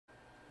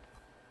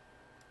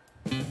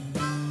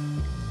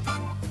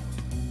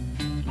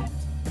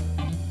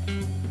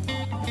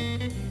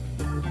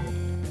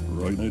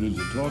Write Night is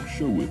a talk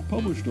show with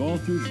published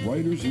authors,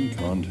 writers, and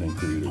content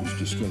creators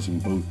discussing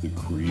both the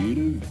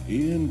creative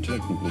and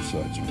technical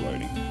sides of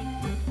writing,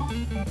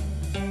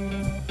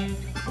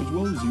 as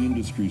well as the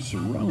industry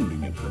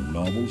surrounding it, from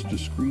novels to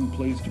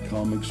screenplays to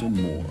comics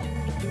and more.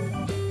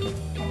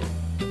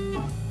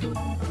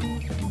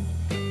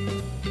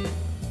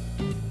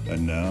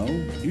 And now,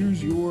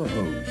 here's your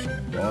host,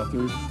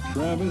 author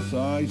Travis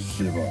I.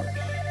 Sivart.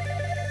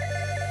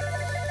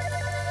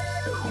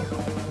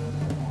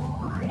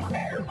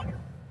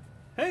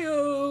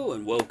 Heyo,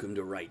 and welcome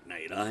to Write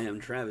Night. I am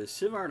Travis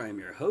Sivart. I'm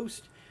your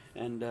host,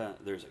 and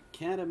there's a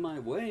cat in my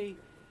way.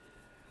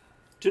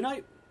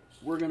 Tonight,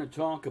 we're going to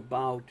talk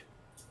about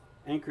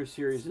anchor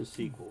series and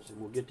sequels, and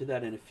we'll get to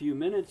that in a few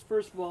minutes.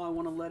 First of all, I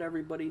want to let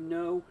everybody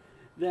know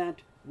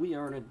that we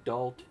are an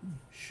adult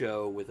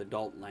show with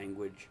adult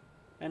language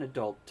and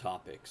adult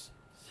topics.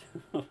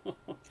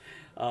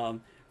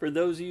 For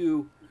those of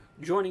you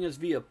joining us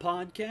via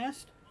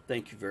podcast,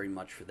 thank you very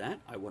much for that.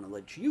 I want to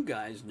let you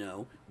guys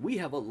know we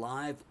have a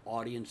live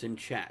audience in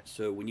chat.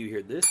 So when you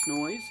hear this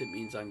noise, it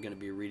means I'm going to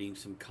be reading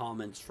some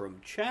comments from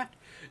chat,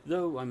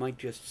 though I might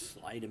just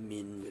slide them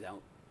in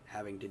without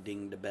having to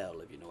ding the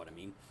bell, if you know what I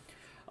mean.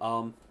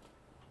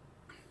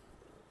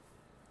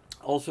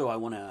 Also, I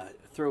want to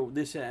throw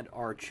this at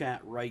our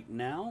chat right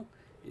now.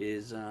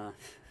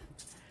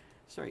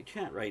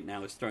 Chat right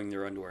now is throwing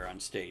their underwear on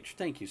stage.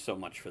 Thank you so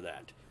much for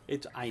that.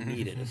 I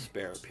needed a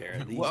spare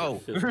pair. These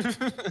Whoa.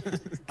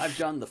 I've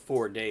done the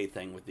 4-day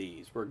thing with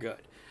these. We're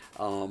good.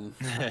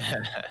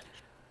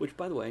 Which,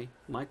 by the way,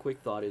 my quick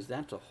thought is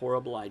that's a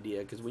horrible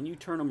idea, because when you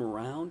turn them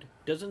around,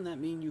 doesn't that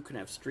mean you can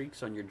have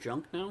streaks on your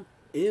junk now?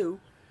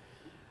 Ew.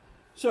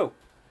 So,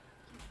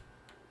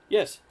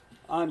 yes,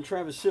 I'm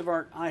Travis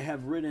Sivart. I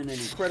have written an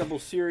incredible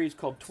series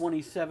called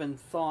 27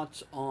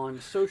 Thoughts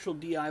on Social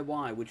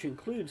DIY, which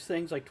includes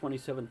things like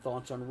 27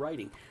 Thoughts on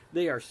Writing.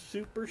 They are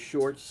super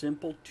short,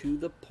 simple, to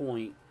the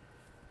point,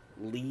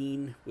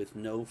 lean, with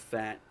no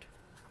fat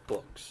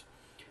books.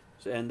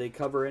 And they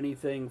cover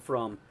anything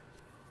from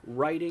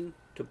writing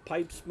to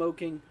pipe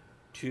smoking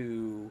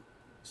to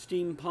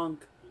steampunk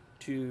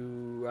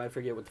to, I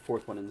forget what the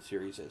fourth one in the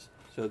series is.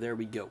 So there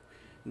we go.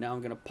 Now I'm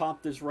going to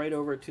pop this right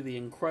over to the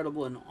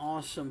incredible and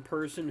awesome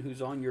person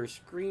who's on your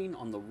screen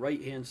on the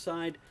right-hand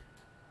side,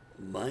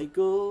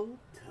 Michael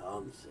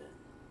Thompson.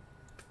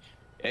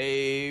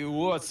 Hey,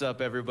 what's up,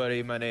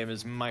 everybody? My name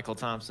is Michael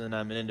Thompson.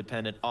 I'm an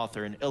independent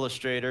author and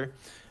illustrator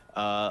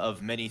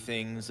of many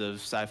things of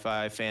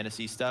sci-fi,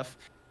 fantasy stuff.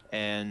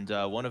 And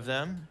one of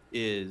them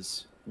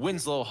is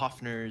Winslow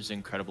Hoffner's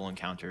Incredible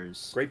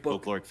Encounters. Great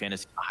book. Folkloric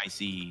fantasy, high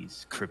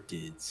seas,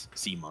 cryptids,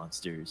 sea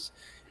monsters,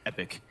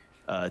 epic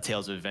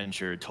tales of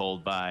adventure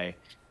told by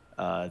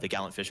the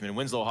gallant fisherman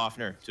Winslow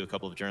Hoffner to a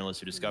couple of journalists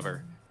who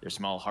discover their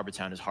small harbor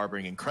town is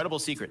harboring incredible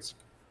secrets.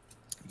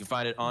 You can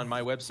find it on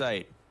my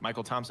website,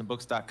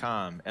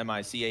 michaelthompsonbooks.com,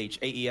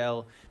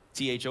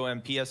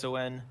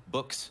 MichaelThompson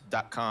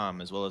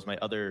books.com, as well as my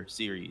other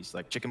series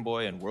like Chicken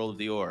Boy and World of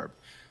the Orb.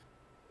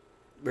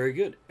 Very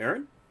good.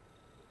 Aaron?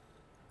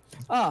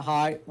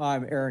 Hi,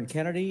 I'm Aaron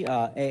Kennedy,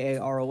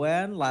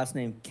 Aaron, last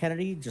name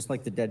Kennedy, just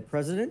like the Dead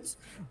Presidents.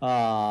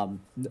 Not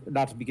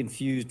to be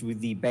confused with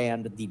the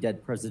band The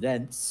Dead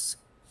Presidents.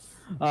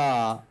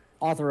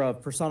 Author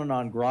of Persona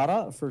non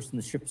grata, first in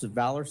the Ships of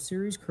Valor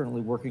series,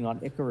 currently working on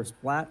Icarus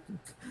Black,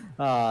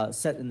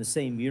 set in the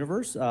same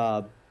universe.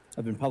 I've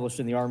been published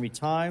in the Army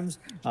Times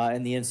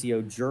and the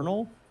NCO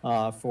Journal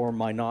for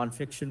my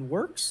nonfiction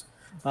works.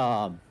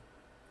 Yeah,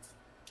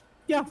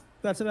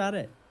 that's about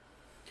it.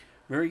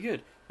 Very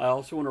good. I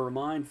also want to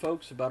remind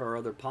folks about our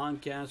other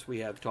podcasts. We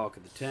have Talk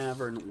of the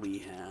Tavern. We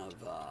have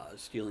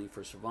Stealing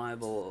for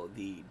Survival,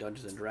 the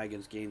Dungeons &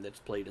 Dragons game that's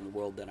played in the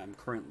world that I'm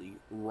currently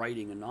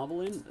writing a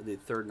novel in, the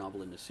third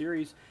novel in the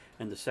series,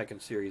 and the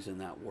second series in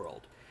that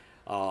world.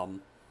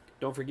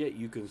 Don't forget,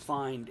 you can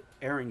find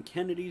Aaron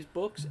Kennedy's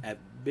books at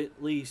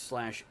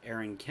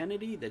bit.ly/Aaron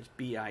Kennedy. That's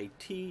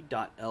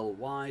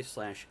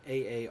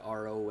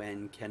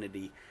bit.ly/AARON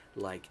Kennedy,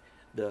 like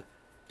the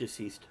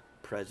deceased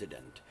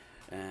president.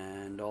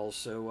 And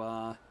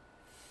also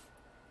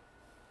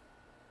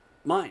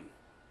mine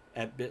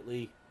at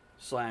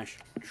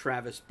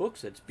bit.ly/Travis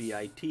Books. That's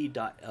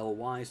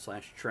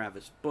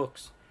bit.ly/Travis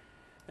Books.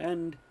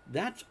 And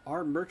that's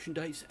our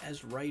merchandise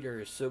as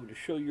writers. So to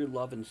show your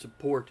love and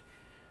support,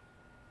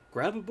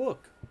 grab a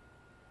book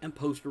and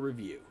post a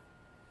review.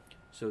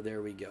 So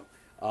there we go.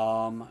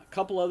 A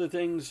couple other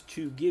things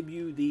to give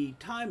you the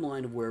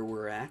timeline of where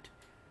we're at.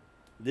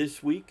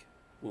 This week,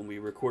 when we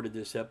recorded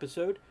this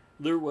episode,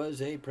 there was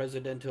a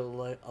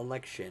presidential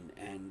election,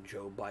 and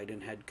Joe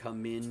Biden had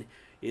come in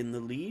the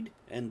lead,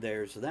 and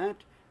there's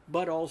that.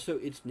 But also,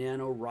 it's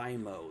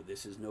NaNoWriMo.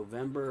 This is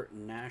November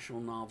National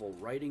Novel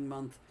Writing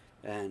Month,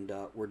 and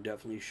we're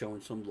definitely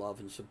showing some love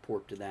and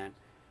support to that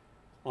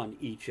on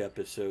each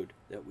episode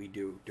that we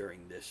do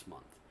during this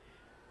month.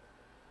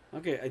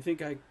 Okay, I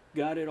think I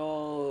got it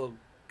all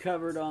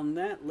covered on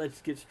that.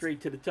 Let's get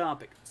straight to the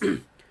topic.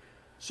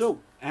 So,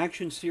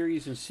 action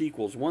series and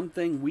sequels. One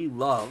thing we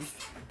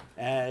love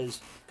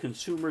as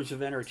consumers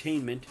of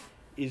entertainment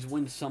is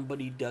when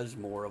somebody does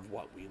more of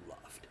what we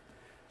loved.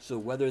 So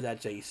whether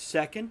that's a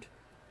second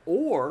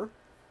or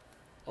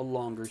a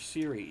longer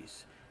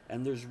series.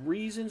 And there's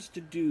reasons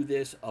to do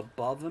this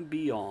above and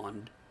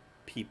beyond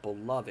people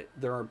love it.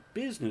 There are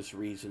business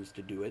reasons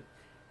to do it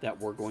that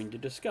we're going to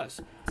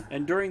discuss.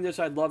 And during this,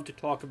 I'd love to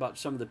talk about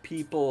some of the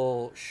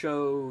people,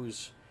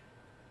 shows,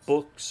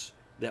 books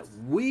that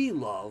we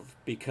love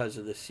because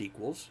of the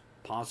sequels.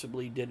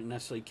 Possibly didn't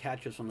necessarily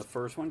catch us on the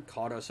first one,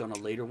 caught us on a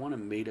later one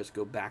and made us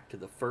go back to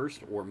the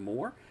first or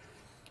more,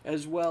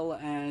 as well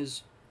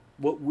as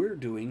what we're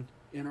doing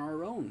in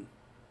our own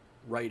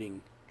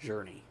writing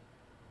journey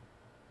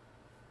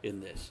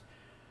in this.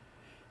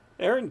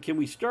 Aaron, can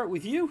we start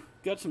with you?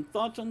 Got some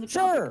thoughts on the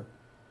topic? Sure.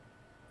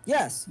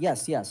 Yes.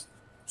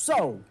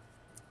 So,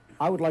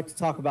 I would like to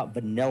talk about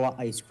vanilla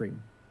ice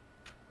cream.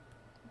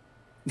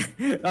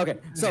 Okay,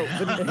 so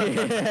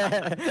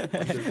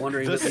Just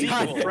wondering The if they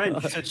sequel speak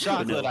French. to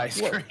chocolate ice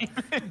cream.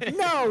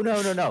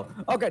 no.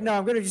 Okay, no,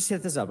 I'm gonna just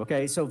hit this up.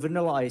 Okay, so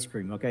vanilla ice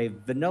cream. Okay,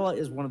 vanilla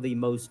is one of the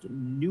most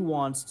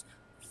nuanced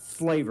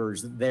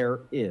flavors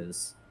there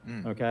is.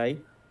 Okay,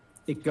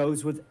 it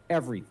goes with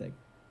everything.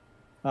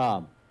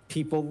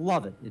 People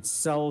love it. It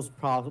sells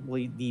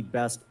probably the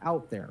best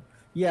out there.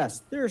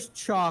 Yes, there's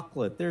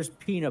chocolate, there's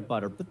peanut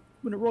butter, but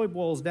when it really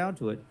boils down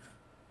to it,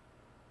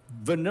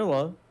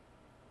 vanilla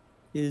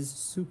is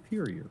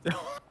superior.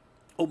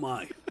 Oh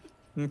my.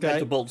 Okay.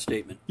 That's a bold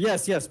statement.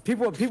 Yes.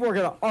 People are going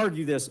to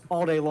argue this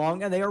all day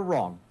long, and they are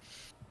wrong.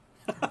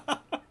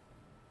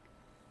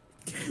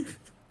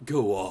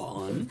 Go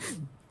on.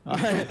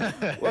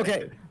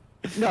 Okay.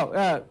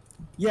 No.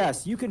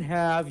 Yes, you can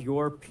have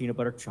your peanut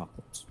butter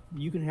chocolates.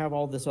 You can have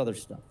all this other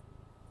stuff,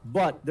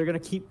 but they're going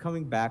to keep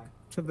coming back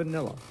to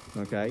vanilla.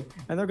 Okay,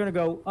 and they're going to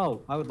go,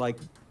 oh, I would like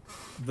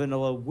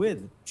vanilla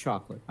with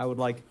chocolate. I would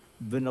like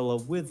vanilla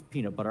with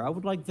peanut butter. I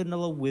would like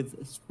vanilla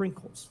with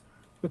sprinkles,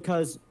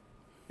 because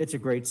it's a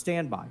great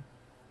standby.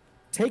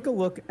 Take a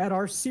look at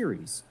our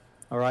series.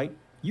 All right,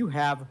 you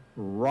have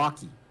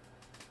Rocky.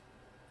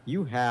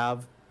 You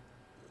have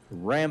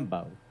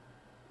Rambo.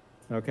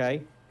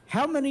 Okay,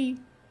 how many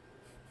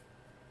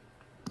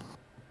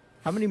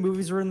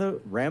movies are in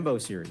the Rambo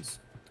series?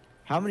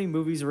 How many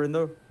movies are in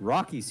the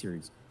Rocky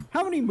series?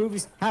 How many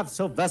movies have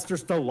Sylvester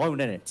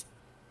Stallone in it?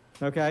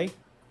 Okay,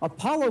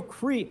 Apollo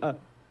Creed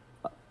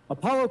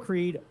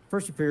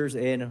first appears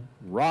in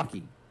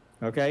Rocky.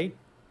 Okay,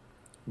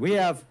 we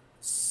have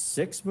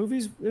 6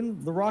 movies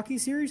in the Rocky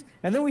series,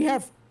 and then we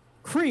have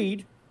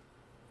Creed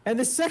and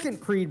the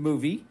second Creed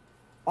movie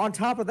on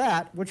top of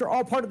that, which are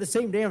all part of the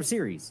same damn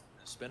series.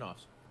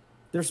 Spinoffs.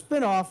 They're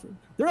spin-off.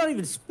 They're not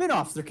even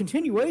spin-offs. They're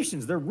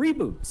continuations. They're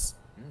reboots.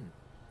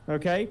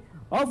 Okay?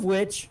 Of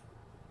which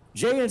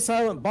Jay and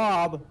Silent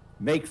Bob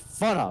make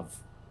fun of.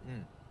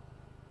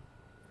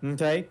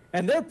 Okay?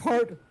 And they're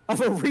part of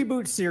a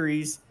reboot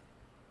series,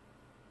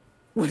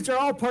 which are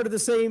all part of the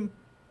same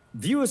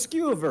View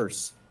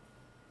Askew-verse.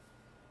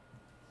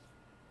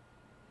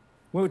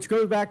 Which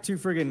goes back to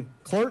friggin'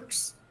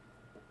 Clerks,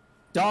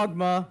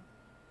 Dogma,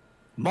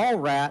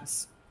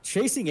 Mallrats,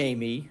 Chasing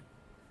Amy,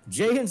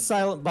 Jay and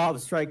Silent Bob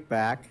Strike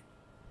Back,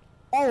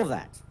 all of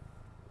that.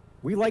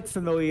 We like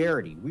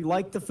familiarity. We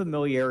like the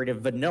familiarity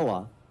of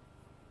vanilla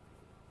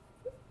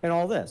and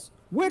all this,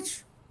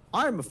 which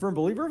I'm a firm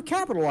believer of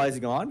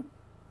capitalizing on,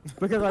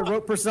 because I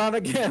wrote Persona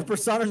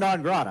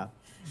Non Grata.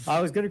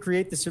 I was going to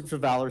create the Ships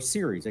of Valor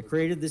series. I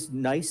created this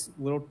nice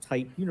little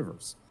tight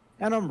universe,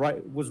 and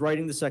was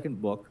writing the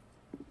second book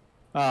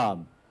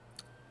called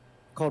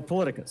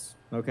Politicus,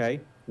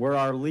 okay, where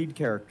our lead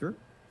character,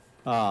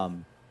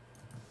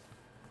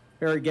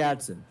 Eric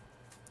Gadsden,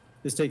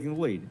 is taking the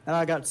lead. And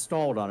I got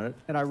stalled on it,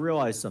 and I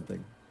realized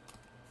something.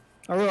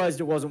 I realized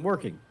it wasn't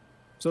working.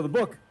 So the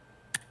book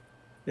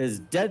is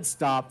dead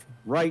stopped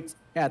right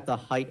at the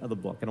height of the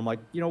book. And I'm like,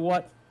 you know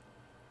what?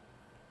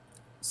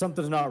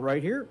 Something's not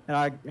right here. And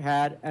I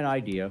had an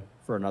idea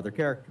for another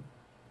character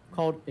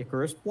called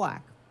Icarus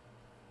Black.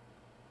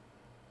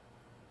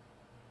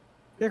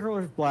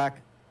 Icarus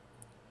Black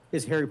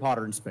is Harry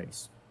Potter in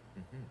space.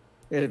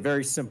 In a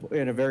very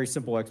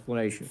simple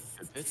explanation.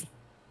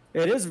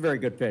 It is a very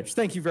good pitch.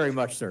 Thank you very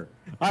much, sir.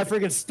 I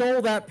freaking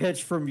stole that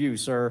pitch from you,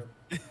 sir.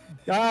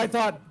 I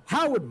thought,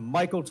 how would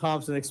Michael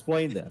Thompson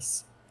explain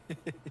this?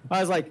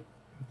 I was like,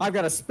 I've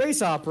got a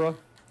space opera,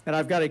 and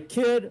I've got a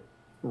kid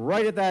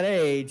right at that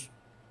age.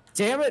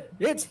 Damn it,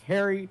 it's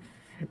Harry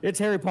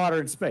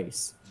Potter in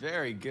space.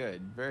 Very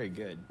good. Very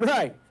good.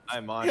 Right.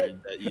 I'm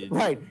honored that you.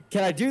 Right.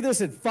 Can I do this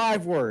in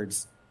 5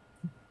 words?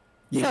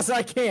 Yes,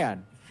 I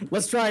can.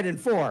 Let's try it in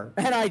 4.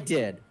 And I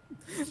did.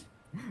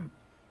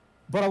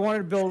 But I wanted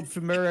to build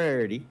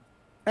familiarity,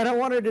 and I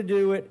wanted to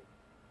do it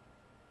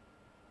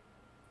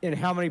in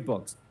how many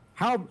books?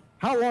 How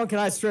long can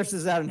I stretch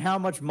this out, and how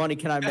much money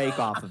can I make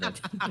off of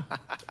it?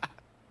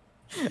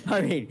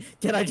 I mean,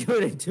 can I do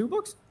it in 2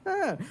 books?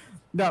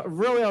 No,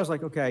 really, I was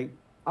like, okay,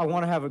 I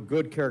want to have a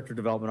good character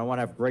development. I want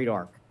to have great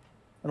arc.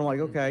 And I'm like,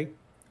 okay,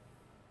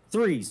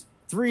 3's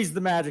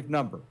the magic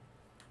number.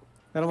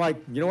 And I'm like,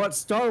 you know what?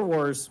 Star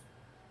Wars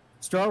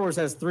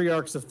has 3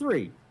 arcs of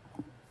 3.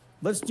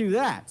 let's do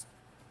that.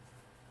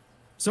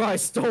 So I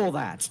stole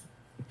that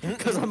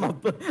because I'm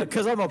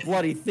a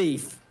bloody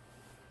thief.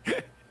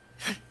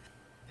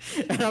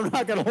 And I'm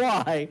not gonna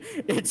lie,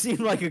 it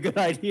seemed like a good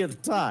idea at the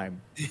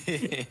time.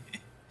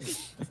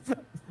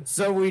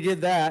 So we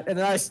did that, and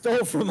then I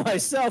stole from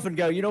myself and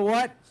go, you know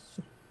what?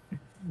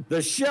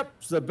 The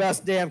ship's the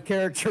best damn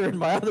character in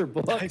my other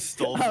book. I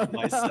stole from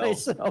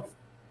myself.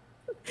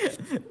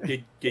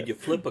 Did you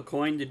flip a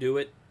coin to do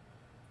it?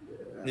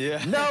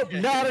 Yeah. Nope,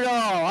 not at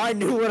all. I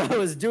knew what I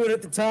was doing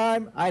at the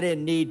time. I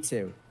didn't need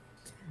to.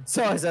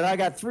 So I said, I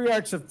got 3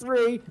 arcs of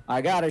 3.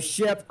 I got a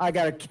ship. I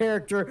got a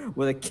character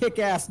with a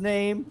kick-ass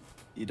name.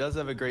 He does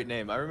have a great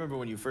name. I remember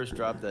when you first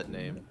dropped that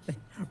name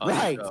on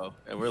Right. the show,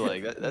 and we're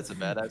like, that's a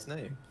badass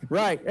name.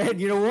 Right. And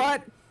you know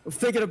what?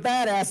 Thinking of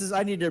badasses,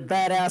 I needed a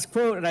badass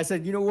quote. And I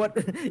said, you know what?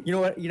 You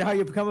know how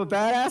you become a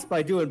badass?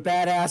 By doing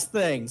badass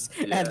things.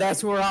 Yeah. And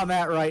that's where I'm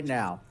at right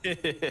now.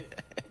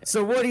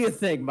 So what do you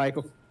think,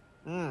 Michael?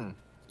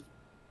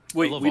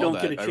 Wait, love we all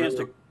don't get a that. I chance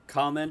really- to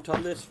comment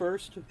on this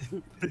first?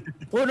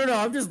 Well, no,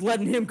 I'm just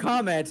letting him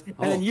comment,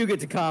 and then you get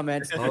to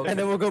comment, Okay. and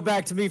then we'll go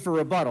back to me for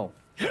rebuttal.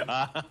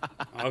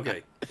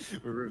 Okay.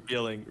 We're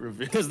revealing.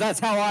 Because that's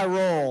how I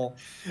roll.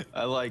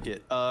 I like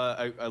it.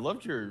 I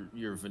loved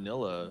your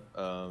vanilla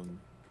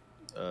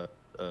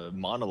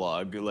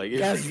monologue. Like,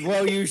 As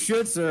well you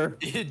should, sir.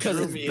 It Because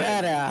drew it's me in.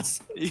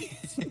 badass.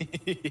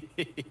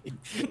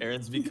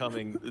 Aaron's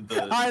becoming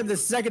the. I am the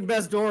second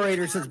best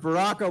orator since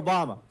Barack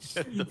Obama.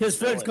 His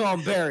friends call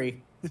him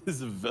Barry.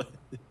 This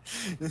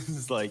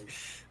is like,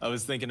 I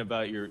was thinking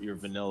about your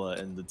vanilla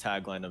and the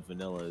tagline of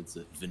vanilla. It's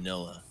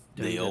vanilla.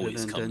 They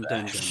always come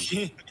back.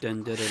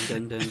 Dun, dun,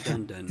 dun, dun,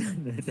 dun, dun,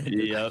 dun.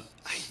 Yep.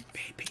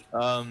 Baby.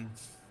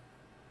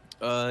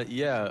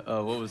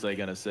 What was I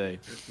gonna say?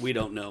 We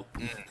don't know.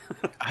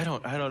 I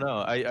don't know.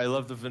 I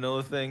love the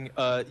vanilla thing.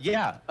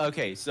 Yeah.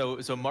 Okay. So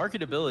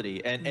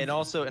marketability and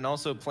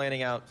also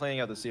planning out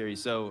the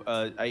series.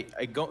 So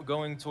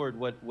going toward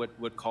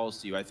what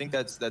calls to you. I think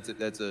that's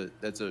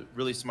a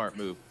really smart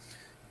move.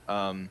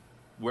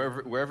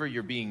 Wherever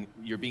you're being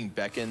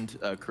beckoned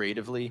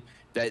creatively,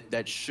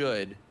 that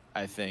should,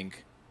 I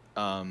think,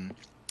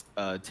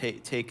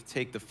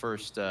 take the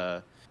first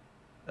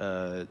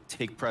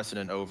take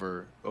precedent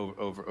over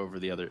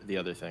the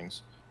other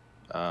things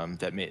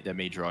that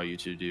may draw you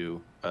to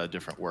do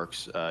different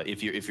works.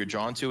 If you're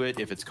drawn to it,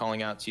 if it's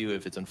calling out to you,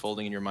 if it's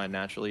unfolding in your mind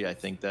naturally, I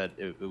think that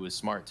it was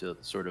smart to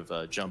sort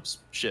of jump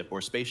ship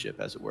or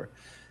spaceship, as it were,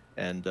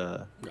 and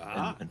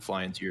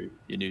fly into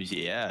your news.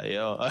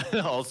 Yeah,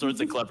 all sorts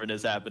of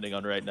cleverness happening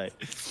on Right Night.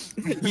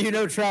 You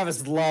know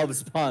Travis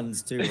loves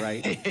puns too,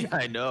 right?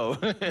 I know.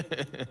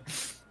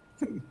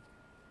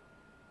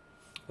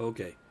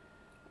 Okay.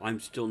 I'm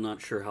still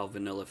not sure how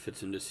vanilla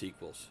fits into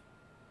sequels.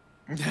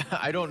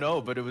 I don't know,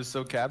 but it was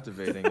so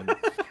captivating.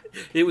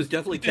 It was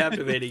definitely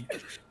captivating,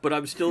 but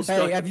I'm still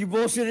stuck. Hey, have you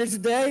bullshitted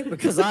today?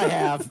 Because I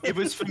have. It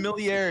was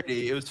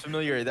familiarity.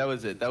 That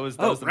was it. That was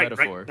the right,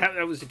 metaphor. Right.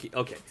 That was the key.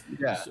 Okay.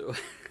 Yeah. So,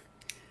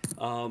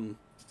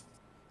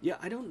 yeah,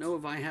 I don't know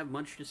if I have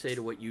much to say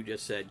to what you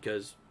just said,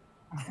 because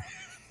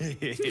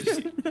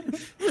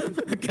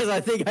Because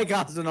I think I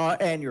caused an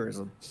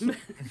aneurysm.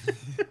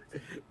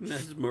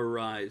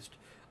 mesmerized.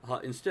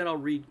 Instead, I'll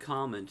read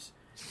comments.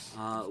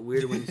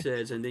 Weird Wing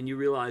says, and then you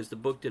realize the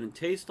book didn't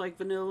taste like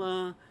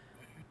vanilla.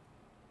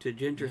 To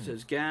Ginger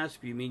says,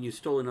 gasp, you mean you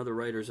stole another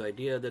writer's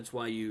idea? That's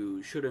why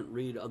you shouldn't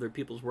read other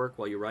people's work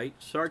while you write?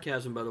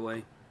 Sarcasm, by the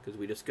way, because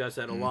we discuss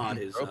that a lot,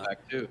 is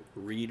Throwback, too.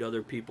 read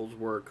other people's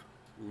work,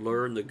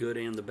 learn the good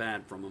and the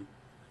bad from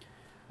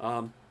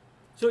them.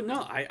 So,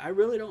 no, I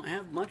really don't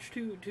have much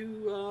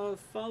to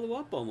follow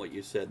up on what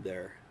you said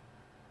there.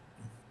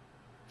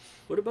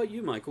 What about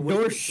you, Michael? What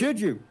Nor do you- should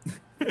you.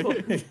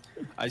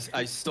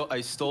 I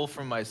stole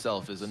from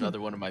myself is another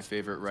one of my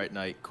favorite Right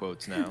Night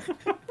quotes now.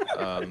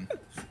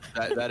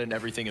 That and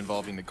everything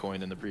involving the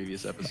coin in the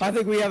previous episode. I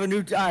think we have a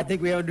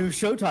new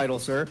show title,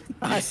 sir.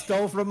 I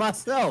stole from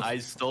myself. I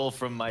stole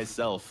from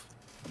myself,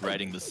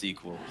 writing the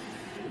sequel.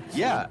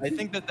 Yeah, I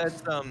think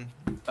that's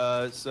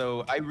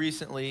so I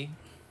recently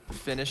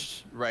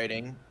finished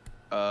writing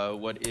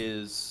what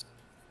is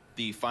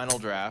the final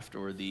draft,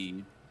 or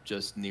the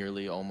just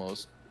nearly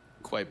almost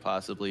quite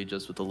possibly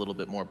just with a little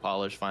bit more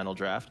polished final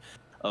draft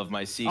of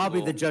my sequel. I'll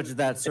be the judge of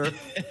that, sir.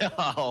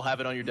 I'll have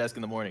it on your desk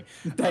in the morning.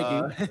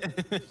 Thank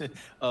you.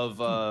 Of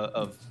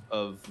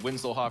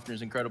Winslow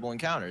Hoffner's Incredible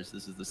Encounters.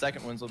 This is the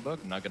second Winslow book.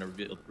 I'm not going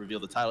to reveal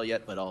the title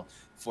yet, but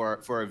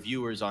for our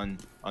viewers on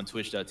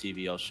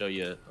Twitch.tv, I'll show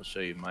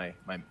you my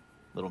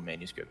little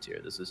manuscript here.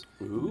 This is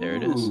there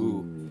it is.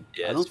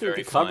 Yeah, I don't think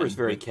the cover's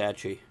very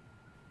catchy.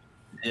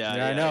 Yeah,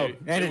 I know,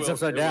 and it's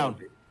upside down.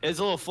 It's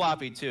a little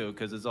floppy too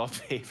because it's all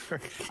paper.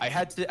 I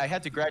had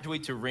to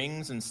graduate to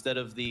rings instead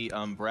of the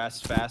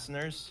brass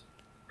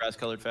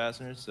colored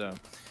fasteners. So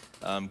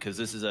because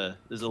this is a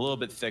little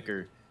bit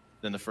thicker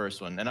than the first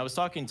one. And I was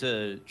talking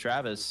to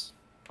Travis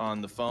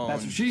on the phone.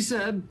 That's what she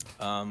said.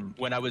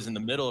 When I was in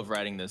the middle of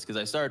writing this, because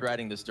I started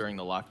writing this during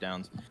the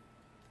lockdowns,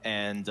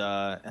 and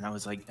I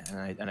was like,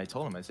 and I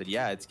told him, I said,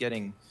 yeah, it's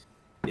getting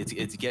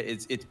it's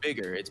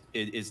bigger.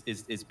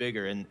 It's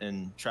bigger.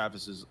 And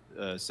Travis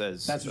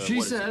says That's what she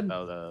is it, said.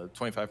 about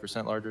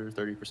 25% larger,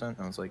 30%. And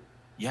I was like,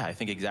 yeah, I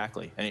think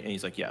exactly. And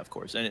he's like, yeah, of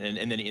course.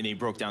 And then he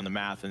broke down the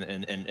math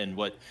and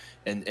what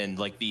and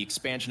like the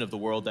expansion of the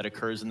world that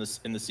occurs in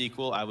the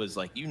sequel. I was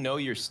like, you know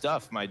your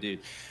stuff, my dude.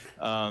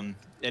 And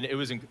it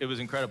was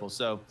incredible.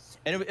 So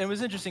and it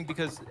was interesting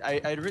because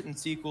I'd written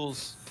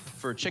sequels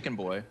for Chicken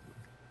Boy.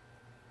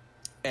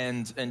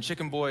 And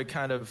Chicken Boy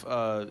kind of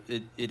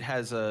it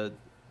has a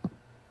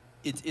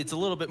it's a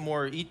little bit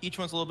more, each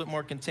one's a little bit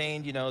more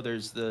contained. You know,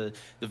 there's the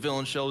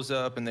villain shows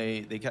up and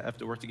they have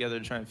to work together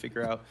to try and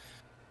figure out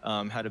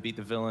how to beat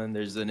the villain.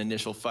 There's an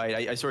initial fight.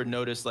 I sort of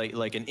noticed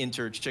like an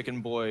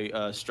Chicken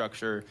Boy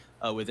structure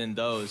within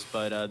those.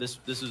 But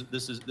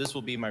this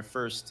will be my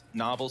first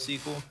novel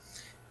sequel,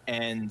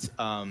 and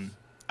I'm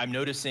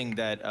noticing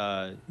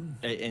that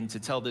and to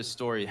tell this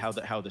story, how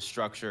the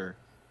structure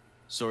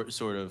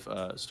sort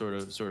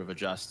of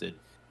adjusted,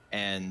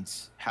 and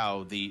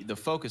how the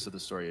focus of the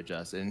story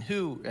adjusted, and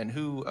who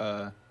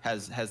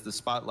has the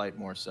spotlight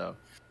more so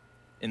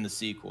in the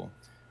sequel.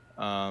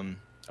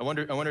 I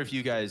wonder if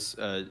you guys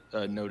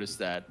noticed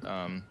that,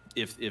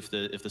 if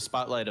the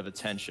spotlight of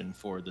attention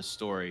for the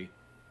story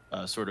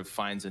sort of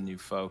finds a new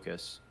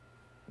focus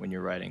when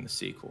you're writing the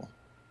sequel.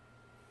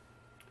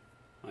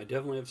 I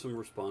definitely have some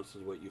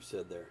responses to what you've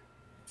said there.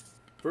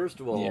 First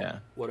of all,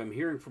 what I'm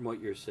hearing from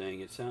what you're saying,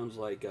 it sounds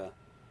like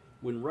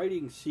when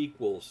writing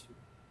sequels,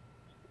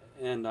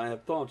 and I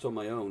have thoughts on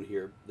my own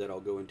here that I'll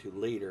go into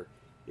later,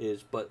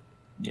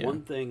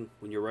 one thing,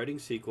 when you're writing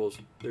sequels,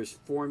 there's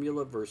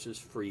formula versus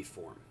free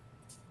form.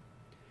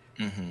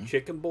 Mm-hmm.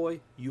 Chicken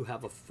Boy, you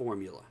have a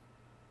formula.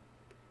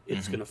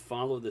 It's going to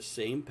follow the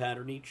same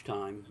pattern each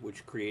time,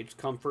 which creates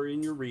comfort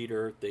in your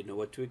reader. They know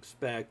what to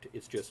expect.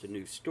 It's just a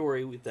new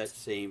story with that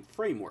same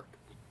framework.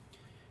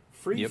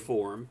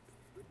 Freeform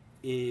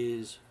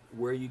is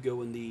where you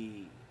go in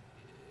the...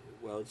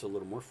 Well, it's a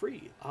little more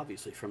free,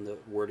 obviously, from the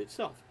word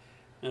itself.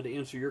 Now, to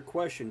answer your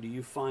question, do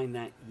you find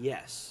that?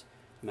 Yes.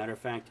 Matter of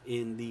fact,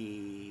 in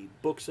the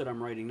books that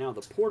I'm writing now,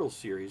 the Portal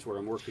series, where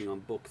I'm working on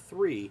book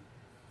 3,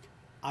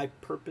 I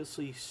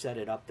purposely set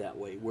it up that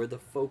way, where the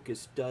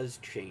focus does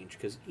change.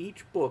 Because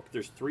each book,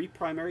 there's 3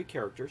 primary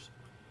characters,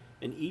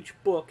 and each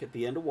book, at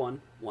the end of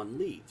one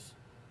leaves.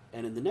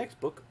 And in the next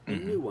book, a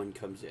new one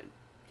comes in.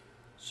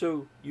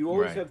 So you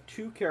always have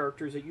 2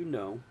 characters that you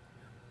know,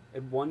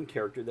 and 1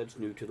 character that's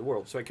new to the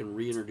world. So I can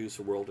reintroduce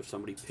a world if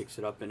somebody picks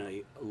it up in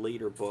a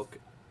later book.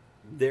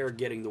 They're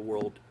getting the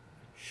world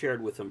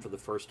shared with them for the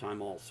first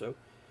time also.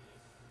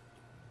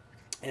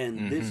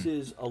 And this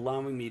is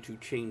allowing me to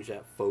change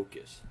that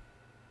focus.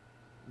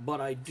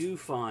 But I do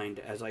find,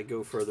 as I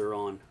go further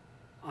on,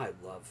 I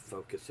love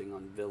focusing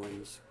on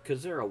villains,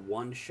 because they're a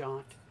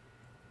one-shot,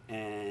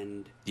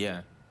 and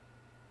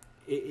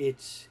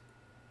it's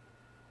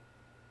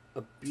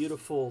a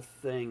beautiful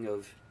thing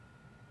of...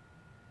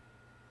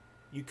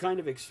 You kind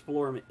of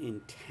explore them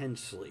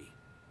intensely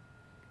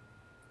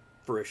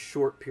for a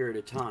short period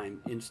of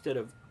time instead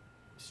of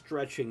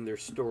stretching their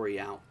story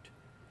out.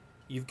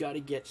 You've got to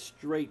get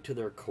straight to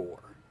their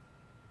core.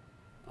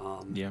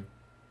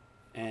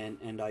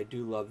 And I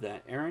do love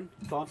that. Aaron,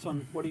 thoughts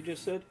on what he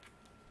just said?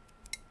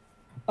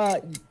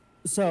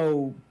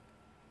 So,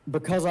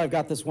 because I've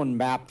got this one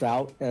mapped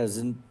out as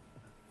in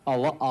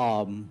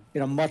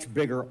a much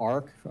bigger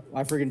arc,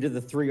 I freaking did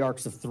the 3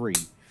 arcs of 3.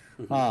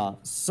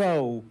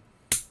 So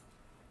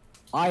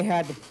I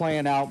had to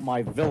plan out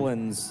my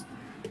villains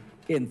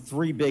in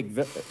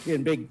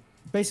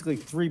basically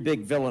 3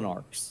 big villain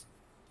arcs.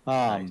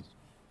 Nice.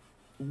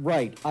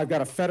 Right. I've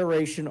got a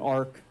Federation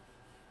arc,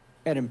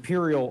 an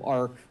Imperial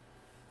arc,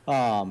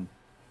 and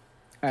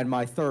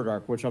my 3rd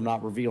arc, which I'm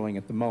not revealing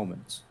at the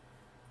moment.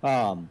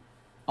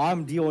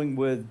 I'm dealing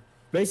with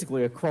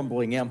basically a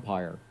crumbling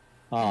empire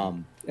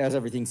as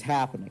everything's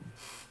happening.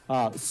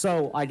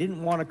 So I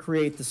didn't want to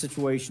create the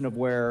situation of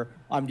where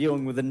I'm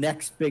dealing with the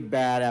next big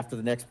bad after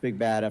the next big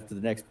bad after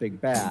the next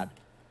big bad.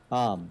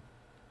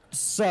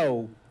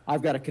 So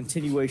I've got a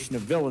continuation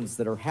of villains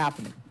that are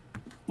happening.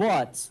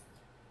 But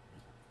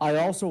I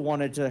also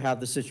wanted to have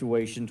the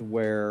situation to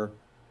where,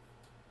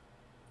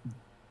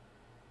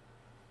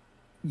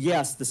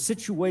 yes, the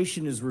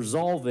situation is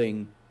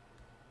resolving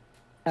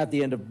at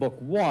the end of book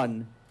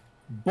 1,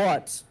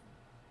 but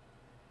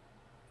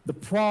the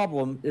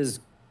problem is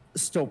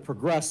still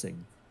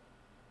progressing.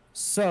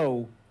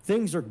 So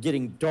things are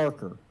getting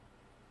darker.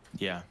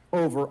 Yeah.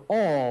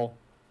 Overall,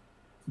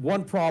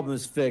 one problem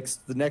is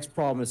fixed, the next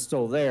problem is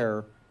still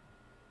there,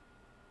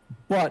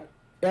 but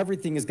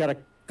everything has got to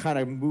kind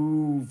of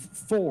move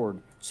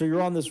forward. So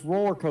you're on this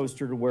roller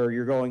coaster to where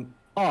you're going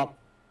up,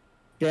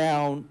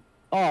 down,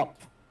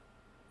 up,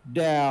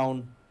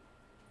 down,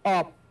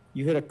 up.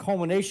 You hit a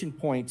culmination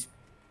point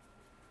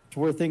to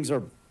where things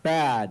are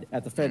bad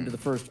at the end of the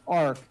first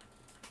arc,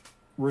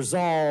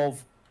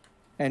 resolve,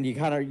 and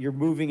you're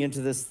moving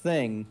into this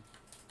thing.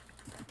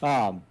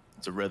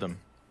 It's a rhythm.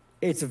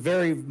 It's a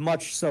very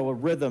much so a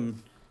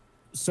rhythm,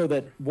 so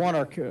that one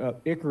arc,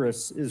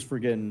 Icarus is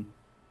friggin'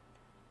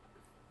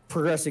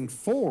 progressing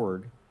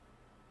forward,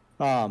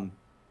 Val,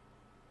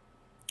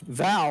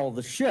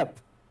 the ship,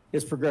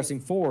 is progressing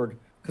forward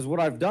because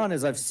what I've done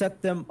is I've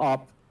set them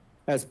up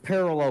as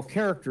parallel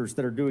characters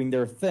that are doing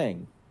their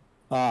thing.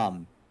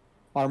 Our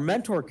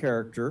mentor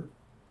character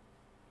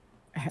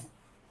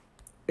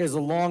is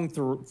along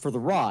for the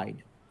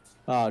ride.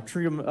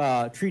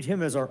 Treat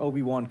him as our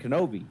Obi-Wan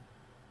Kenobi.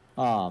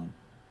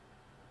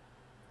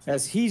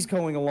 As he's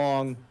going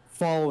along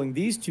following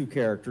these two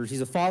characters,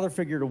 he's a father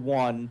figure to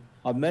one,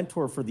 a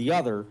mentor for the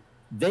other.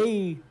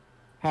 They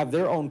have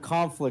their own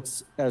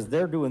conflicts as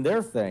they're doing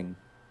their thing.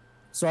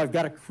 So I've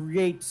got to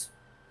create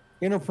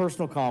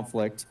interpersonal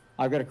conflict.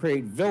 I've got to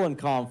create villain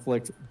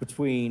conflict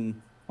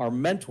between our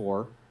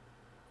mentor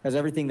as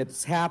everything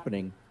that's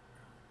happening.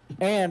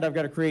 And I've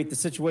got to create the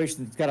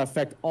situation that's got to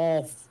affect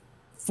all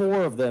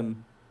four of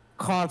them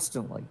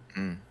constantly.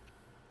 Mm.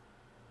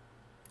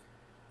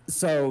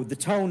 So the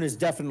tone is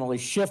definitely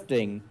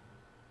shifting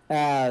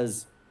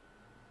as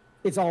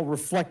it's all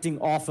reflecting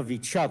off of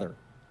each other.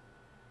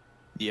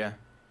 Yeah.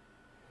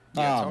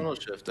 Yeah, tonal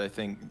shift, I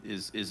think,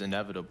 is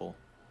inevitable.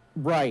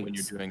 Right. When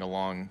you're doing a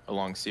long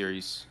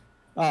series.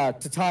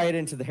 To tie it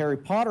into the Harry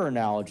Potter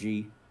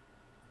analogy,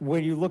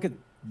 when you look at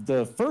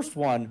the first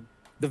one,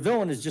 the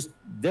villain is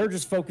they're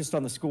just focused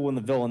on the school and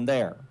the villain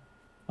there.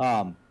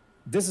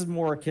 This is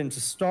more akin to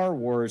Star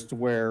Wars, to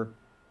where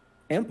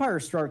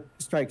Empire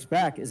Strikes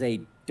Back is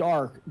a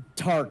dark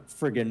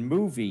friggin'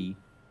 movie.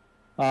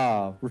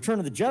 Return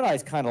of the Jedi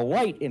is kind of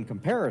light in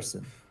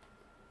comparison.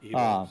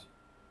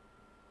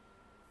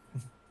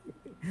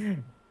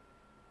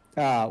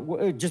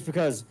 Just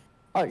because,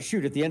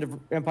 shoot, at the end of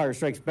Empire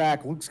Strikes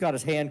Back, Luke's got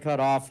his hand cut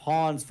off,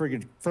 Han's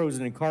friggin'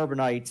 frozen in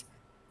carbonite.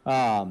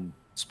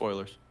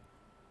 Spoilers.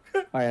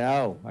 I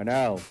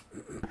know.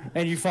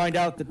 And you find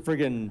out that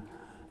friggin'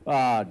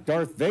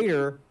 Darth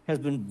Vader has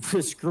been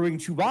screwing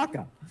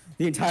Chewbacca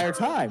the entire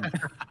time.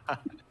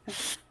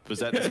 Was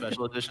that the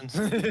special editions?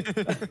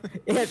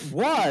 It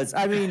was.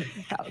 I mean,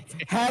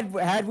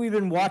 had we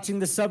been watching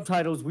the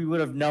subtitles, we would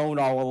have known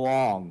all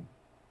along.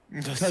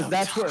 Because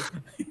that's what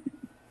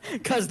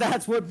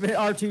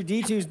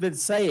R2-D2's been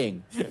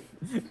saying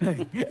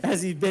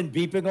as he's been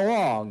beeping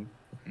along.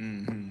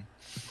 Mm-hmm.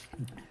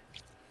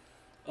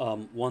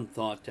 One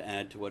thought to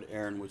add to what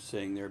Aaron was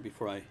saying there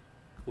before I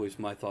voice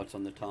my thoughts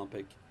on the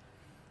topic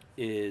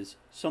is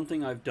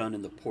something I've done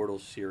in the Portal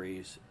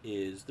series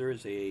is there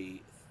is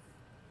a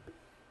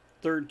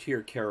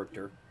third-tier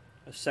character,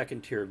 a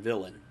second-tier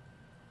villain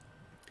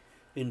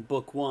in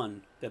Book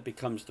 1 that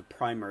becomes the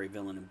primary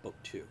villain in Book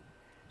 2.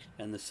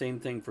 And the same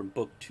thing from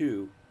Book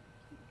 2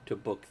 to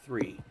Book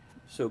 3.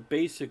 So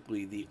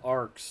basically the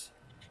arcs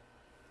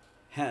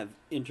have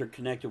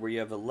interconnected where you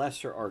have a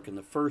lesser arc in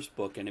the first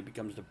book and it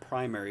becomes the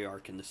primary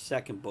arc in the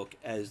second book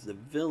as the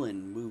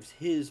villain moves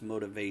his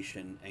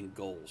motivation and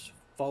goals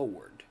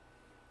forward.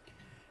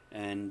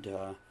 And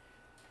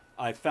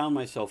I found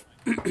myself,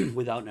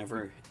 without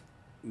ever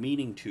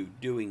meaning to,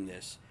 doing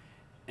this.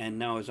 And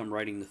now as I'm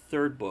writing the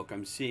third book,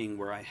 I'm seeing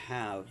where I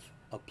have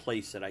a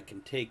place that I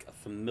can take a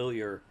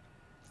familiar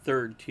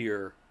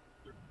third-tier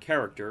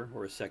character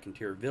or a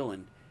second-tier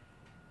villain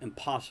and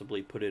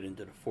possibly put it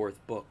into the fourth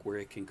book where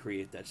it can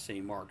create that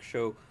same arc.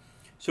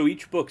 So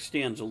each book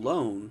stands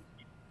alone,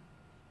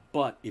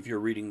 but if you're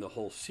reading the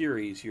whole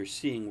series, you're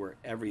seeing where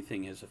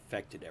everything has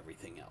affected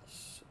everything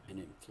else and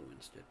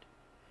influenced it.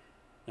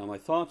 Now, my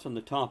thoughts on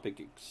the topic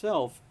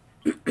itself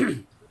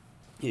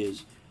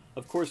is,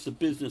 of course, the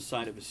business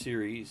side of a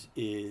series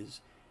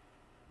is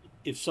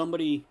if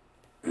somebody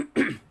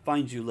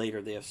finds you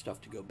later, they have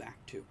stuff to go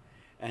back to.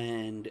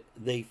 And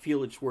they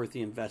feel it's worth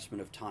the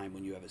investment of time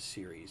when you have a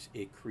series.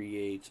 It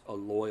creates a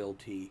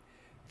loyalty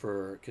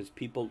because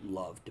people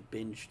love to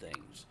binge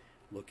things.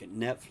 Look at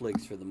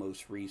Netflix for the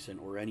most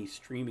recent, or any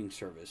streaming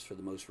service for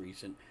the most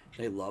recent.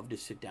 They love to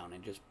sit down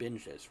and just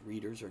binge this.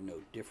 Readers are no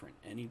different.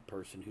 Any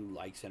person who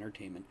likes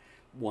entertainment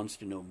wants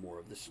to know more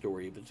of the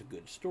story if it's a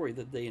good story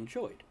that they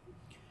enjoyed.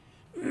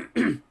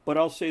 But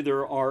I'll say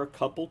there are a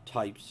couple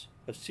types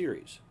of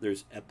series.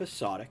 There's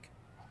episodic,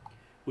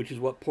 which is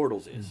what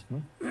Portals is.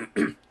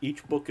 Mm-hmm.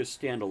 Each book is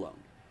standalone.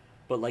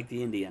 But like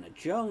the Indiana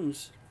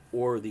Jones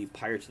or the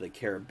Pirates of the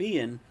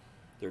Caribbean,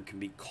 there can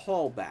be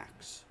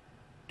callbacks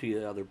to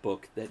the other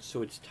book,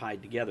 so it's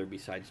tied together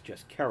besides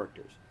just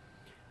characters.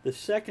 The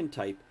second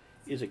type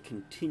is a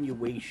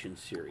continuation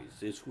series.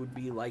 This would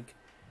be like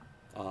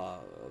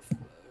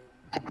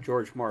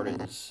George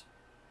Martin's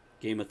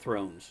Game of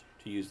Thrones,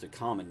 to use the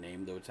common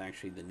name, though it's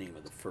actually the name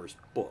of the first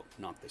book,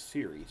 not the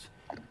series.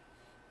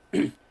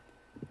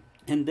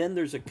 And then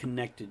there's a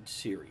connected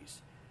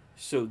series.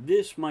 So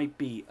this might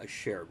be a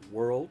shared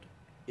world.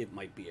 It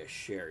might be a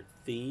shared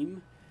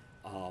theme.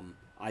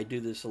 I do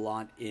this a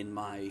lot in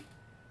my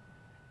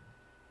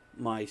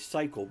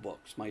cycle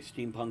books, my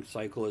steampunk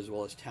cycle as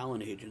well as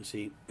Talent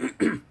Agency,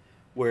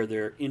 where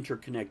they're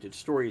interconnected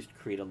stories to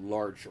create a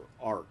larger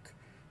arc.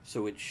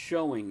 So it's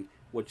showing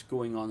what's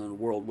going on in the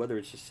world, whether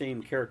it's the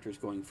same characters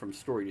going from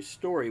story to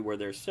story where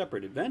they're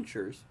separate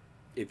adventures,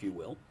 if you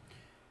will,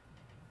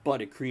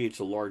 but it creates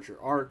a larger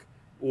arc,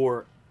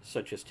 or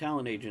such as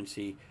talent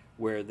agency,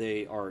 where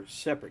they are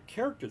separate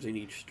characters in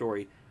each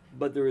story,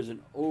 but there is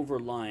an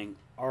overlying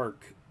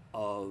arc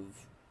of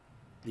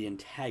the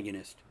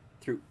antagonist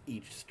through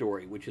each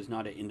story, which is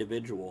not an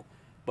individual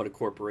but a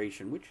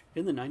corporation, which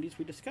in the 90s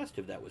we discussed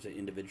if that was an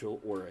individual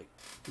or a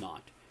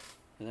not.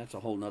 And that's a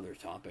whole nother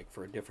topic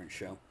for a different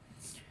show.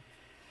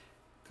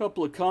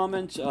 Couple of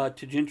comments.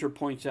 Tajinter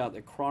points out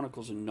that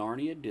Chronicles of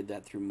Narnia did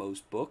that through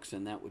most books,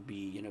 and that would be,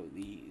 you know,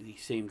 the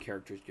same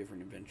characters,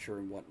 different adventure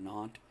and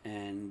whatnot.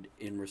 And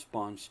in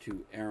response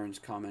to Aaron's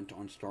comment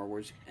on Star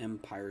Wars,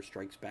 Empire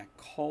Strikes Back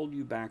called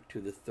you back to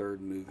the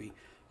third movie.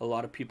 A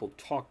lot of people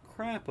talk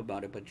crap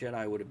about it, but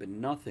Jedi would have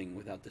been nothing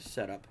without the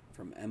setup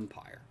from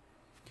Empire.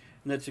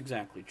 And that's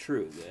exactly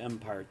true. The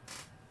Empire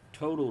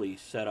totally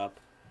set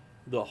up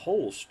the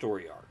whole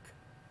story arc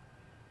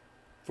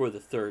for the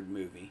third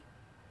movie,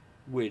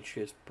 which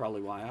is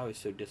probably why I was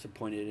so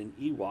disappointed in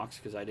Ewoks,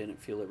 because I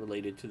didn't feel it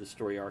related to the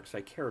story arcs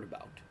I cared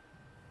about.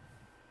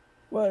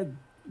 Well,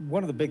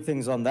 one of the big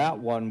things on that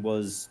one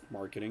was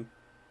Marketing.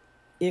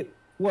 Really,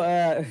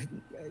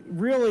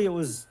 it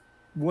was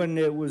when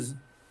it was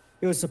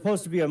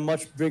supposed to be a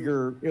much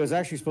bigger. It was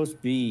actually supposed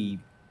to be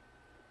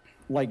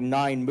like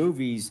 9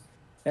 movies,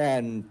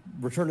 and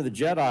Return of the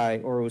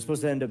Jedi, or it was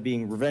supposed to end up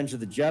being Revenge of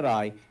the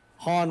Jedi.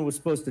 Han was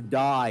supposed to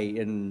die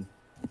in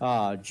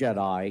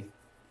Jedi.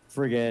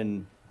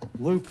 Friggin'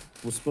 Luke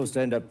was supposed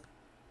to end up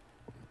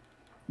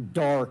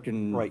dark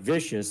and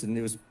vicious, and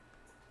it was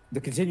the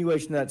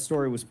continuation of that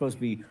story was supposed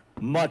to be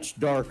much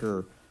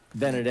darker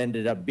than it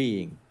ended up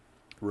being.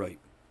 Right.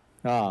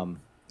 And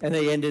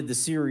they ended the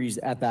series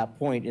at that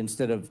point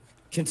instead of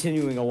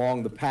continuing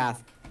along the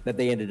path that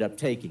they ended up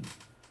taking.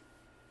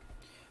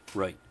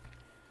 Right.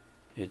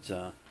 It's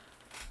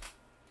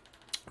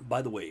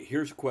by the way,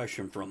 here's a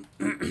question from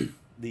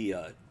the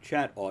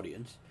chat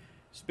audience.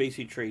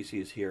 Spacey Tracy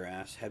is here,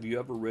 asks, have you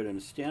ever written a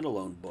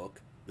standalone book,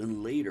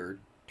 then later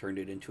turned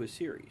it into a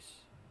series?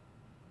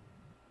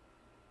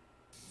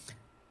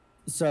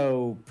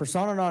 So,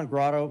 Persona non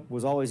grata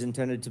was always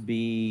intended to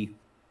be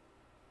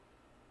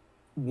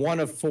one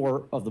of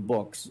 4 of the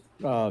books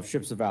of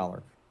Ships of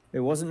Valor.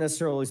 It wasn't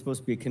necessarily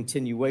supposed to be a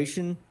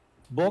continuation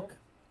book.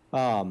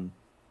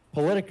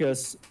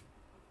 Politicus,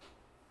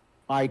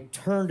 I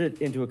turned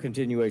it into a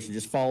continuation,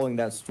 just following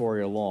that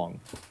story along.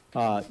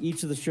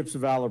 Each of the Ships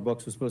of Valor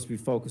books was supposed to be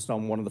focused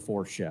on one of the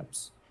 4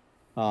 ships.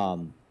 I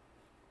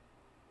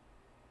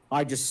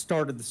just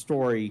started the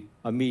story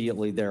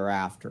immediately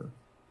thereafter.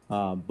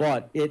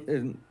 But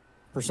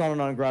Persona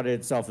non grata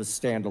itself is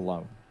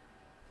standalone.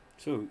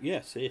 So,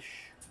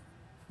 yes-ish.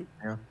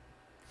 Yeah.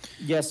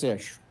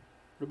 Yes-ish.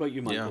 What about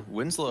you, Michael? Yeah,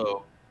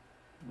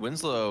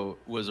 Winslow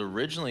was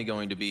originally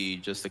going to be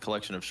just a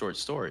collection of short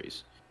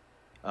stories.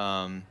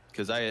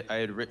 Because I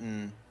had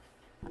written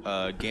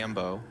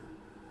Gambo,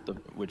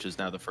 which is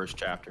now the first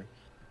chapter,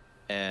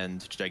 and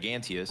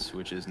Giganteus,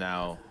 which is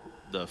now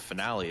the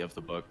finale of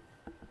the book,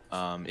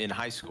 in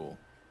high school.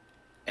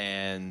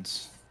 And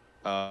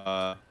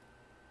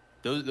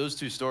those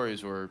 2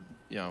 stories were,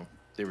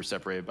 they were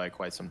separated by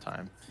quite some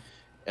time.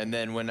 And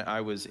then when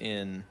I was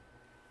in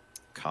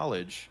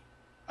college,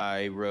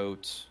 I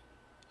wrote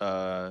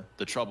The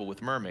Trouble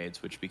with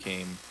Mermaids, which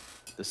became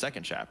the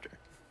second chapter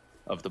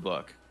of the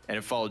book. And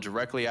it followed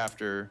directly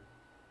after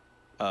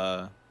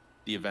the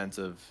events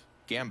of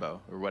Gambo,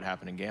 or what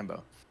happened in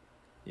Gambo.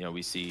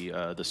 We see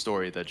the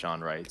story that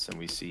John writes, and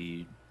we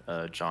see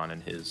John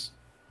in his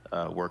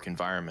work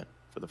environment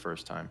for the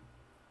first time.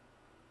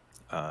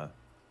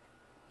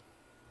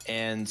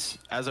 And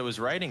as I was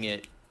writing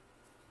it,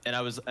 and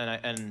I was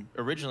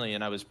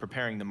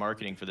preparing the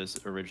marketing for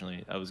this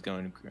originally, I was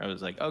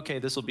like, okay,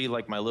 this will be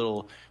like my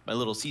little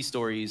Sea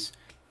Stories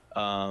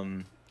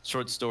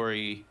short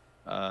story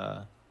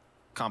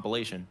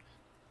compilation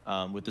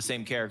with the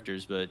same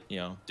characters, but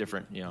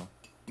different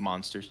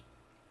monsters.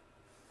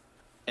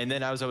 And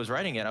then as I was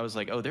writing it, I was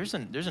like, oh, there's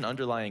an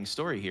underlying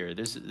story here.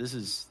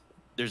 There's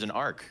an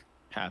arc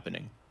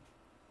happening.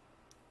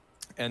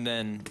 And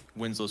then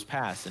Winslow's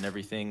past and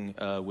everything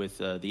with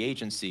the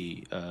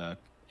agency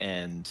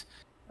and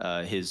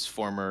his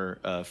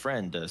former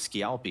friend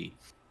Scialpi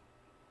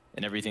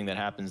and everything that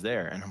happens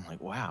there. And I'm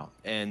like, wow.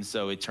 And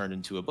so it turned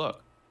into a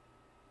book.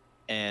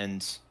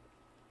 And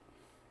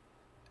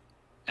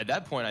at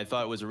that point, I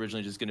thought it was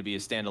originally just going to be a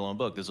standalone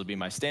book. This will be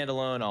my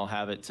standalone. I'll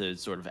have it to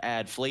sort of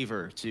add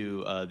flavor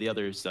to the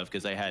other stuff,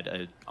 because I had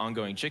an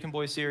ongoing Chicken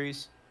Boy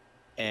series,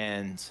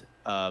 and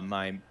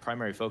my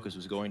primary focus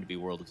was going to be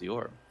World of the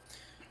Orb.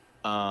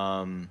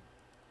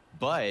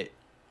 But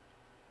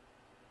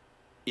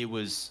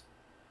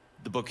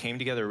the book came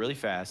together really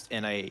fast,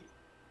 and I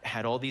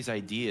had all these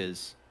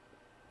ideas,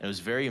 and I was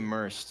very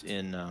immersed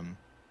in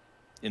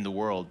the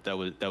world that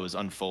was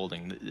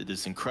unfolding,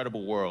 this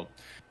incredible world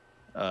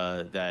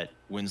that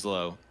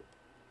Winslow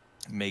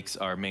makes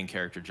our main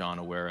character John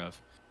aware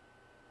of.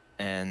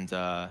 And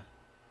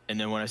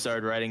then when I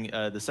started writing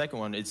the second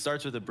one, it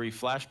starts with a brief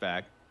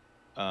flashback,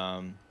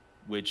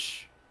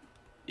 which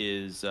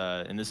is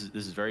and this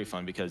is very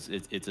fun, because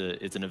it's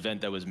an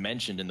event that was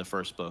mentioned in the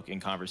first book in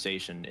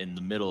conversation in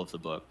the middle of the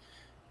book,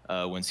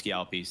 when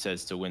Scalpi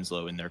says to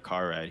Winslow in their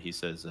car ride, he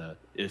says,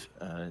 if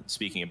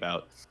speaking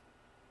about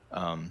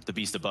the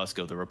Beast of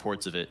Busco, the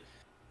reports of it,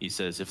 he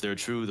says, if they're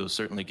true, they'll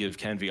certainly give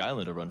Canvey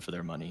Island a run for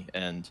their money.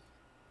 And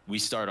we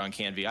start on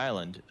Canvey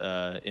Island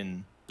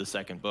in the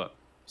second book.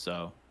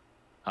 So,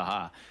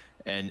 haha.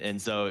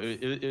 And so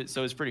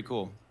so it's pretty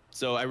cool.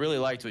 So I really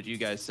liked what you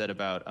guys said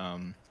about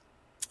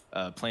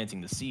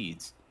planting the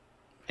seeds.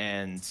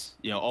 And,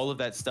 all of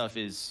that stuff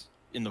is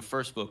in the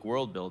first book,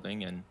 world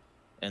building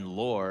and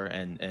lore,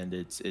 and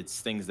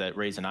it's things that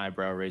raise an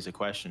eyebrow, raise a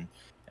question.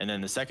 And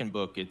then the second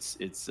book, it's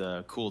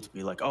cool to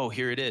be like, oh,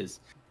 here it is,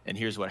 and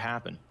here's what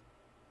happened.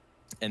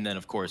 And then,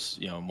 of course,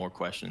 more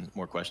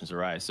questions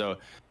arise.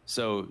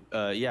 So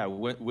yeah,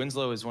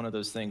 Winslow is one of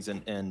those things,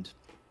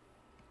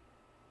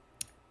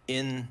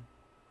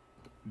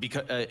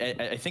 because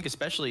I think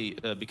especially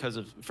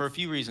for a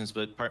few reasons,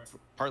 but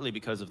partly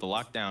because of the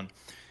lockdown,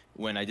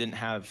 when I didn't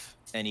have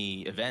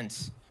any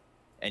events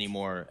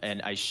anymore,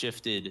 and I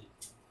shifted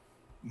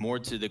more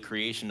to the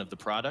creation of the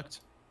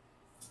product.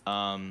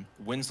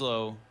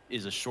 Winslow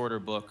is a shorter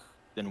book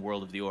than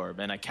World of the Orb,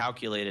 and I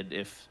calculated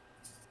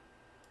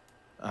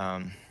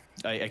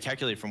I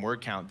calculated from word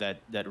count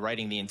that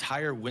writing the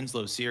entire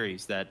Winslow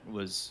series that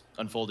was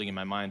unfolding in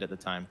my mind at the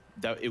time,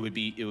 that it would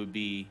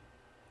be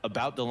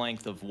about the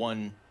length of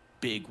one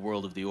big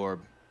World of the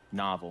Orb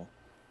novel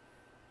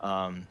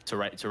to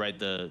write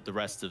the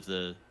rest of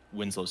the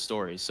Winslow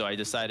stories. So I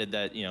decided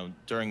that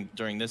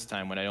during this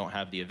time when I don't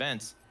have the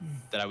events,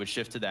 that I would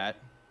shift to that.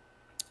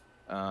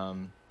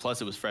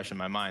 Plus, it was fresh in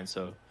my mind,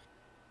 so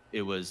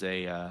it was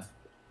a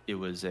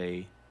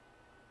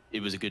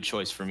good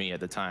choice for me at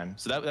the time.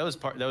 So that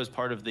was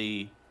part of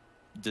the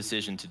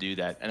decision to do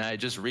that. And I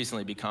just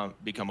recently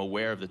become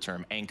aware of the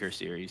term anchor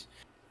series,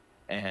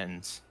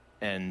 and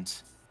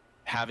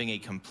having a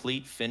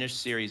complete finished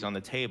series on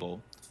the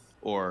table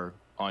or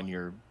on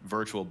your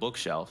virtual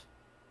bookshelf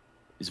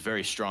is a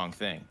very strong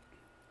thing.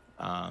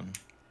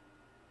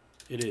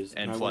 It is,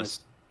 and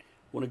plus,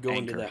 want to go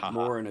anchor, into that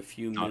more in a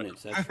few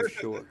minutes. That's for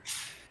sure.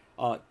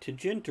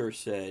 Tajinter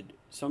said,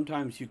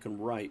 sometimes you can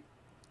write.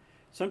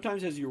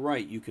 Sometimes as you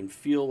write, you can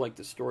feel like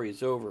the story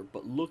is over,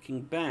 but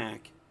looking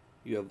back,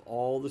 you have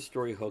all the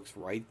story hooks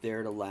right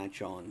there to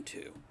latch on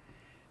to.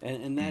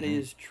 And that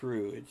is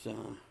true. It's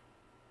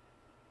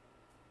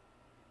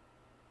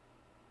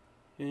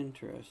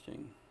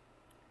interesting.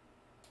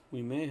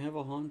 We may have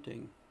a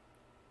haunting.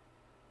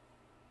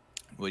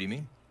 What do you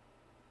mean?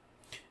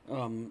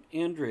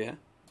 Andrea,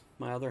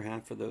 my other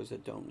half, for those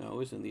that don't know,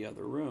 is in the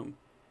other room.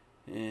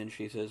 And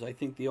she says, I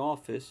think the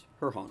office,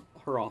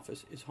 her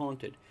office, is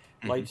haunted.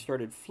 Light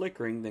started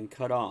flickering, then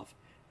cut off.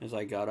 As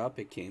I got up,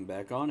 it came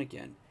back on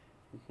again.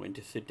 Went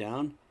to sit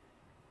down.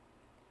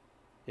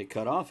 It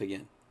cut off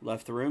again.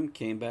 Left the room,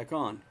 came back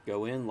on.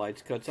 Go in,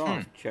 lights cuts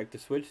off. Check the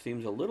switch,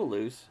 seems a little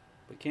loose,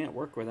 but can't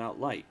work without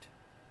light.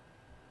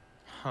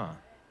 Huh.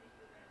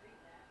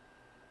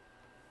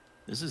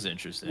 This is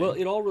interesting. Well,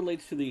 it all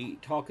relates to the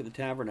Talk of the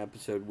Tavern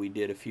episode we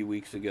did a few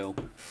weeks ago,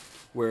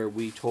 where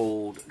we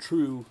told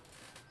true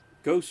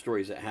ghost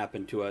stories that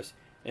happened to us.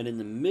 And in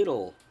the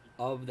middle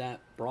of that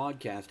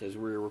broadcast, as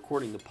we were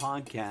recording the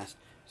podcast,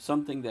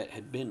 something that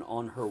had been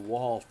on her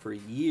wall for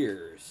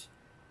years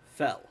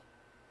fell.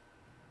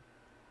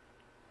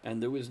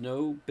 And there was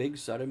no big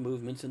sudden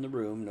movements in the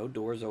room, no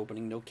doors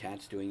opening, no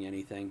cats doing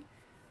anything.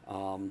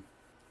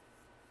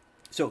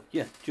 So,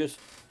 yeah, just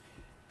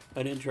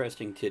an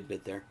interesting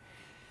tidbit there.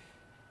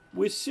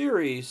 With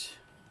series,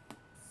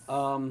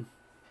 I'd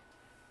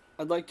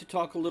like to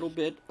talk a little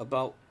bit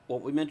about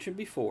what we mentioned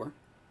before,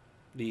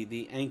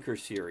 the Anchor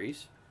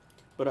series.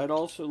 But I'd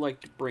also like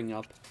to bring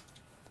up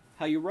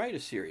how you write a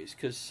series,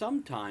 because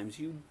sometimes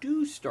you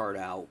do start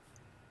out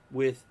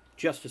with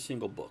just a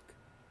single book,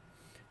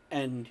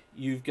 and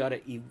you've got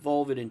to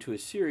evolve it into a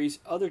series.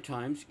 Other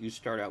times you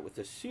start out with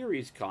a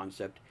series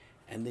concept,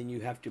 and then you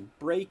have to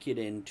break it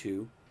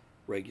into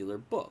regular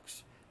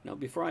books. Now,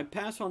 before I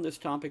pass on this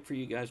topic for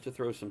you guys to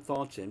throw some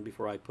thoughts in,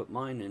 before I put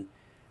mine in,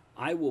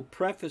 I will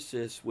preface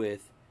this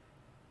with,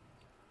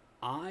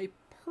 I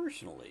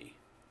personally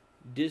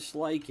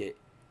dislike it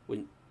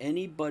when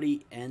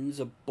anybody ends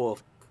a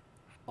book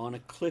on a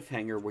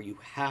cliffhanger where you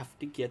have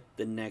to get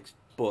the next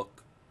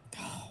book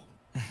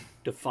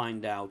to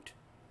find out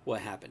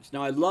what happens.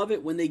 Now, I love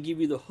it when they give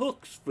you the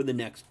hooks for the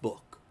next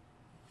book.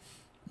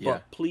 Yeah.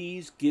 But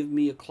please give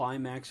me a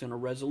climax and a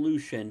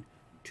resolution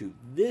to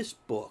this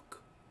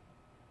book.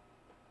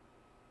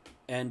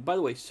 And by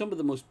the way, some of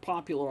the most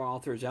popular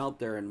authors out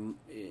there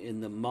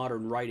in the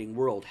modern writing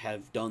world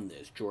have done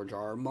this. George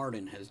R.R.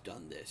 Martin has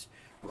done this.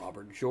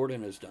 Robert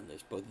Jordan has done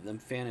this. Both of them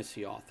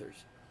fantasy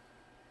authors.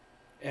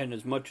 And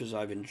as much as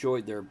I've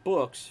enjoyed their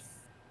books,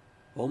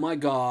 oh my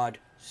God,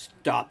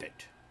 stop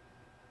it.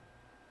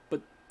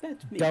 But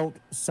that's me. Don't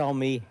sell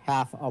me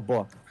half a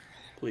book.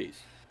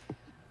 Please.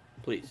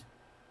 Please.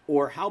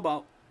 Or how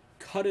about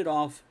cut it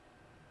off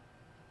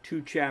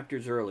 2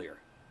 chapters earlier?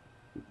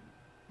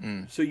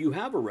 So you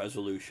have a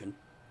resolution.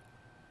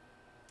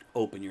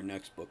 Open your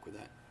next book with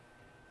that.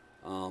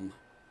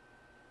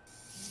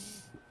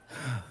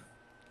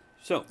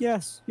 So,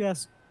 Yes.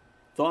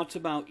 thoughts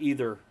about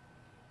either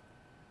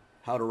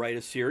how to write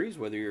a series,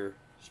 whether you're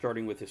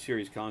starting with a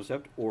series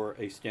concept or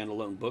a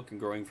standalone book and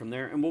growing from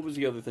there. And what was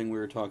the other thing we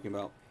were talking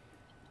about?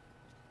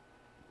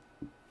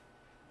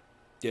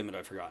 Damn it,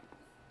 I forgot.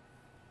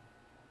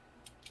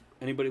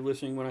 Anybody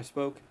listening when I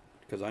spoke?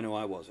 Because I know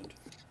I wasn't.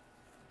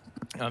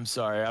 I'm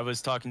sorry. I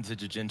was talking to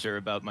Ginger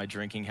about my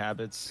drinking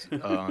habits.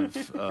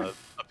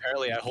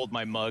 Apparently, I hold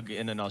my mug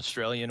in an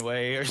Australian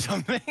way or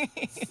something.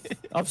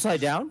 Upside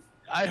down?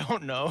 I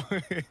don't know.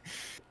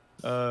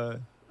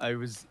 I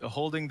was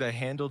holding the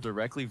handle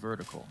directly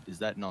vertical. Is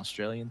that an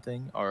Australian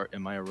thing, or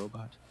am I a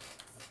robot?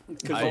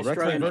 Because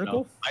Directly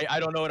vertical? I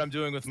don't know what I'm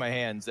doing with my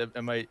hands.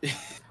 Am I?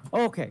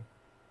 Okay.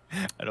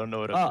 I don't know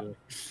what I'm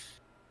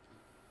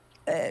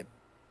doing.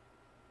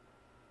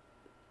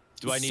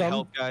 Do I need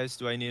help, guys?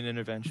 Do I need an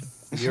intervention?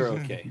 You're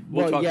okay.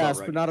 We'll Well, talk yes,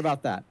 about but not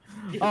about that.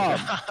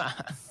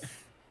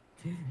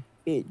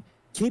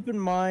 Keep in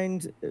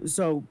mind,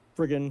 so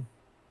friggin',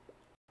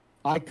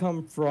 I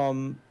come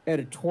from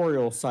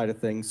editorial side of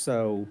things,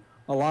 so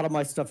a lot of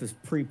my stuff is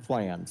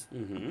pre-planned.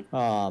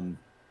 Mm-hmm.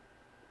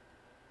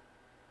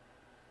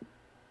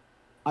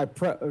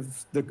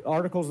 The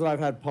articles that I've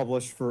had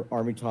published for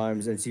Army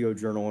Times, NCO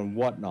Journal, and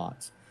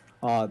whatnot.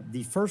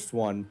 The first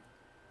one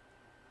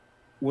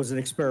was an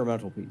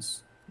experimental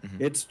piece.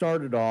 Mm-hmm. It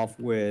started off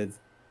with,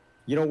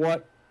 you know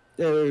what?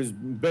 It was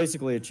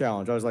basically a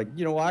challenge. I was like,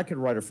 you know, I could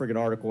write a friggin'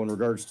 article in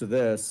regards to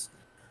this.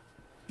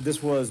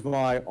 This was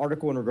my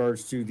article in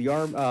regards to the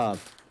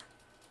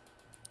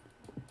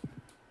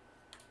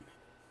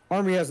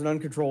Army has an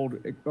uncontrolled,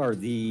 or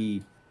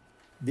the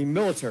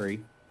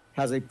military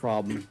has a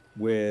problem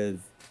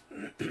with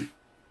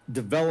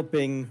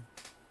developing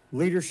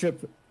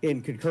leadership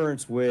in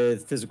concurrence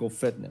with physical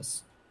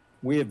fitness.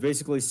 We have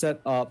basically set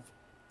up,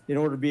 in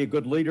order to be a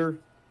good leader,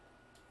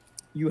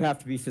 you have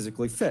to be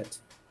physically fit.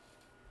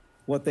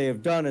 What they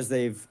have done is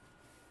they've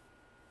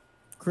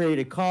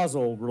created a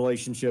causal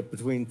relationship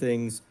between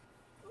things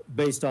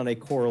based on a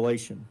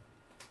correlation.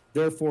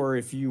 Therefore,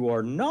 if you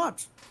are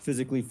not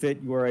physically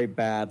fit, you are a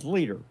bad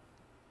leader.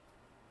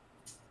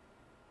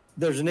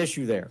 There's an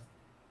issue there.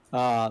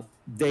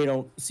 They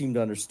don't seem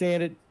to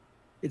understand it.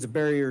 It's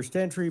barriers to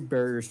entry,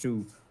 barriers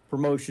to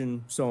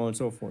promotion, so on and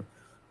so forth.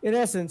 In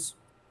essence,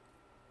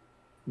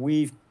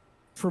 we've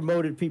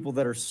promoted people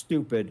that are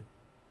stupid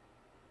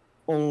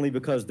only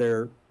because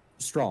they're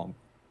strong.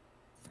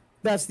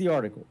 That's the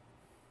article.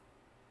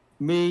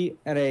 Me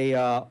and a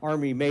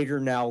Army major,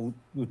 now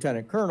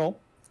Lieutenant Colonel,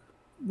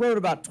 wrote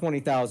about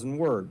 20,000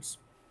 words.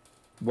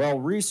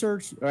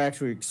 Well-researched, or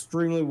actually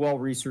extremely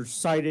well-researched,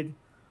 cited,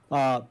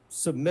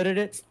 submitted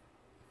it,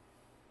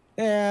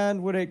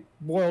 and when it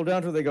boiled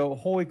down to it, they go,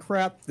 holy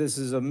crap, this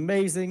is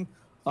amazing.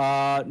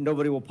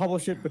 Nobody will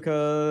publish it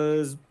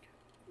because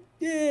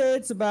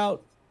it's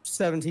about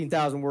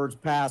 17,000 words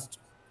past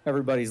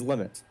everybody's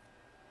limit.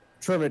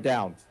 Trim it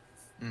down.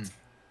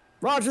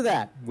 Roger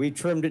that. We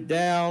trimmed it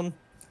down,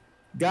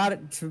 got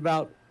it to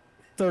about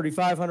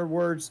 3,500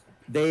 words.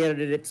 They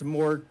edited it some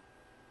more,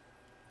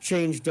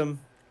 changed them,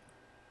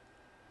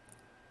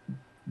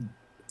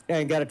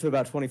 and got it to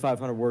about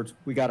 2,500 words.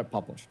 We got it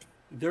published.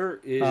 There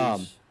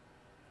is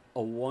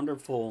a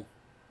wonderful,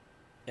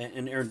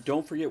 and Aaron,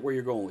 don't forget where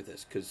you're going with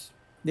this, because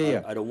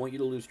I don't want you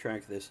to lose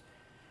track of this.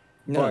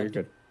 No, you're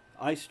good.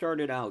 I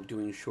started out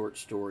doing short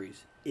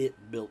stories. It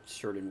built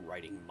certain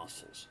writing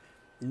muscles.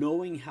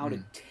 Knowing how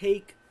to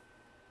take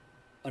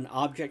an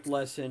object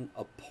lesson,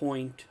 a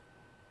point,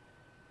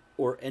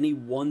 or any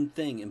one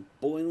thing and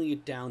boiling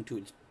it down to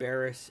its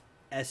barest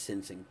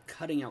essence and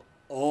cutting out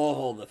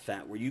all the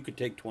fat, where you could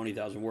take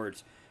 20,000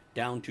 words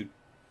down to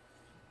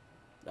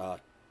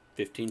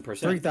 15%.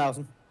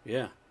 3,000.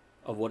 Yeah,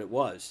 of what it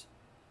was.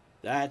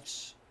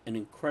 That's an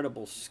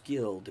incredible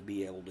skill to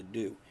be able to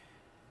do.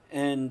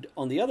 And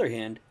on the other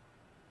hand,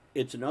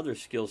 it's another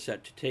skill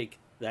set to take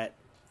that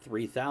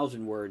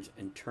 3,000 words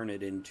and turn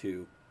it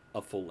into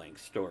a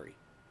full-length story.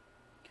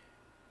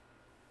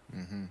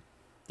 Mm-hmm.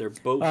 They're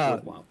both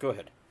worthwhile. Go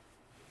ahead.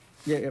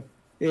 Yeah,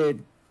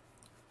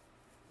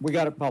 we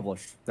got it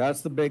published.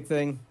 That's the big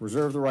thing.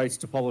 Reserve the rights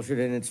to publish it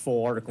in its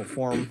full article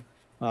form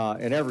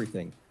and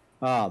everything.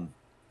 Well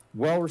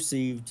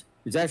received.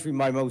 It's actually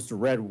my most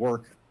read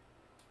work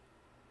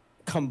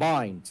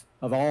combined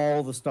of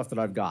all the stuff that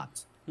I've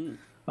got.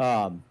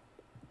 Wow.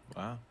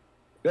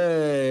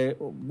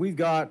 We've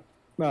got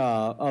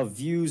of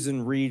views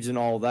and reads and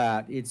all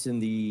that. It's in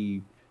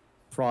the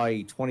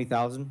probably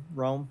 20,000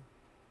 realm.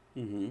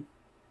 Mm-hmm.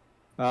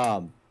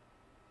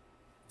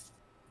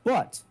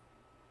 But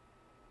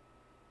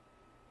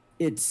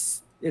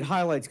it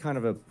highlights kind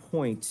of a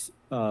point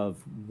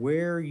of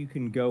where you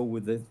can go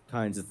with the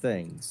kinds of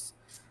things,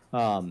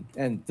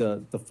 and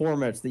the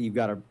formats that you've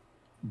got to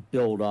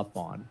build up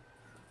on.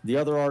 The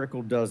other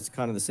article does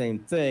kind of the same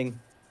thing.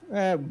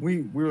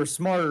 We were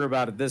smarter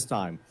about it this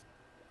time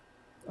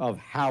of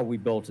how we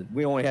built it.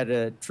 We only had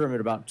to trim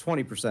it about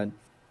 20%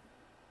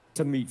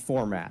 to meet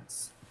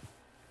formats.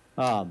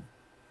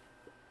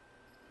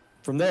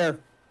 From there,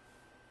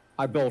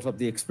 I built up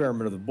the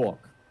experiment of the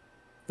book.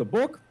 The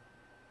book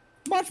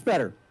Much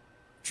better.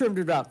 Trimmed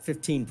it about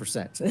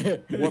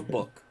 15%. What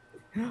book?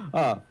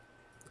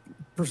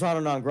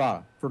 Persona non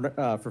grata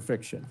for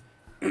fiction.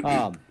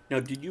 Now,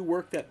 did you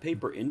work that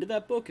paper into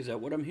that book? Is that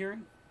what I'm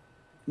hearing?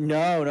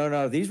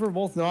 No. These were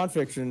both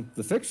nonfiction.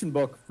 The fiction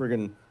book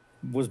friggin'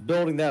 was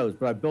building those,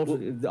 but I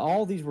built it.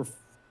 All these were.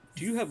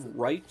 Do you have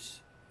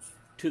rights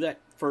to that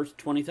first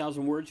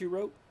 20,000 words you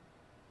wrote?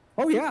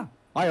 Oh yeah,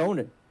 I own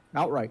it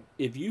outright.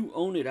 If you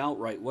own it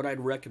outright, what I'd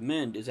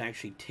recommend is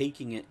actually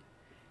taking it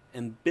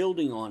and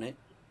building on it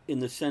in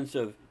the sense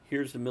of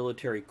here's the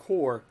military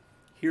core,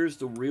 here's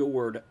the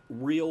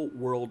real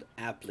world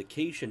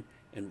application,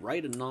 and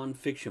write a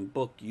nonfiction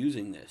book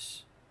using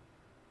this.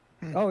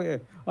 Oh yeah,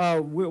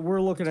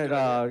 we're looking at.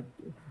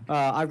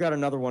 I've got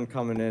another one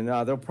coming in.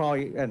 They'll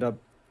probably end up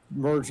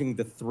merging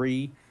the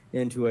 3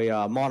 into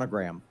a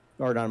monogram,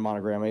 or not a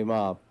monogram,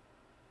 a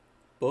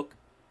Book?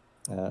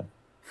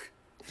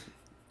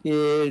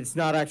 It's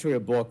not actually a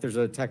book. There's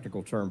a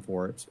technical term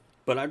for it.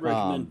 But I'd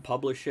recommend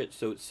publish it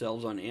so it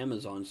sells on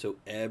Amazon so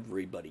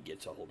everybody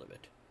gets a hold of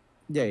it.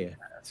 Yeah.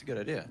 That's a good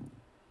idea.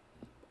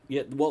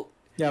 Yeah, well...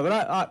 Yeah,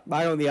 but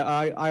I own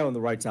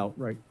the rights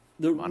outright.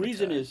 The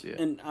reason is,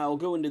 and I'll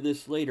go into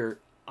this later,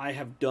 I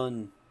have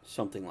done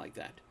something like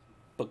that.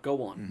 But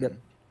go on.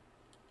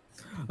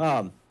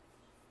 Yep.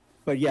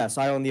 But yes,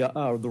 I own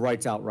the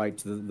rights outright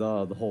to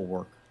the whole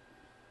work.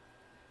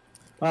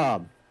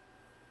 But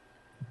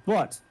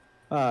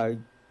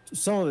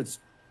some of it's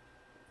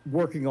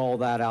working all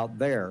that out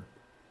there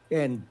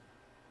and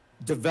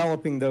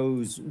developing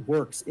those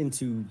works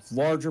into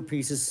larger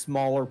pieces,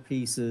 smaller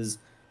pieces,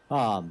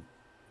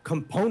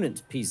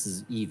 component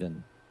pieces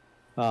even.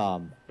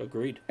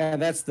 Agreed.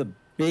 And that's the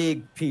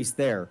big piece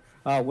there.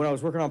 When I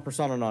was working on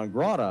Persona non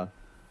grata,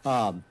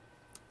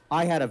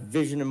 I had a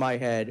vision in my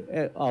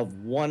head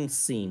of one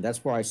scene.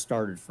 That's where I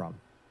started from.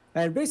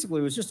 And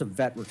basically, it was just a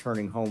vet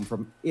returning home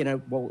from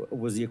what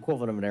was the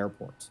equivalent of an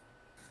airport.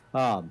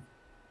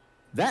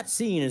 That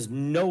scene is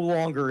no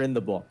longer in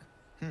the book.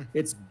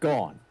 It's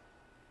gone.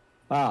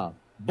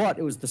 But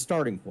it was the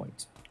starting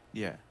point.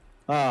 Yeah.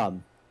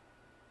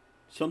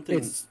 Something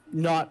it's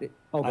not.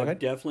 Oh, go I've ahead.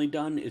 definitely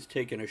done is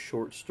taken a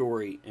short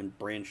story and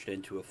branched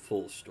into a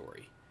full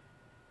story.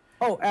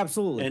 Oh,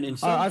 absolutely. And in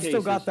some I've cases,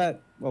 still got that.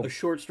 A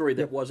short story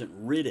that wasn't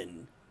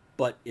written,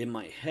 but in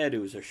my head it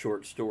was a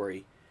short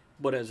story.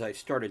 But as I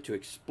started to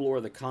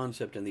explore the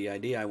concept and the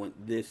idea, I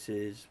went, this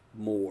is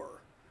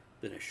more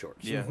than a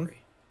short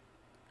story.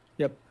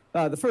 Yep.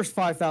 The first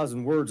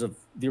 5,000 words of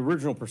the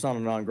original Persona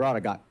non grata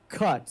got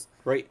cut.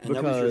 Right, and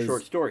that was your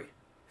short story.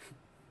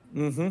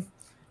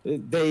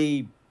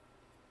 The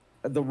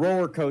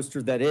roller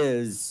coaster that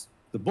is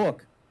the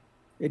book,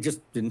 it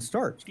just didn't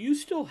start. Do you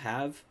still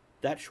have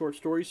that short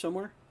story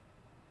somewhere?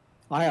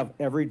 I have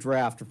every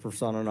draft of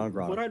Persona non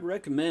grata. What I'd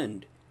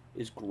recommend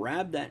is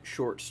grab that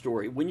short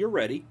story when you're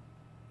ready.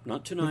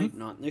 Not tonight,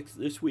 not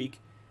this week,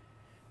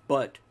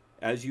 but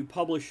as you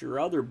publish your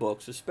other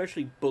books,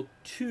 especially book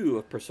 2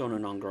 of Persona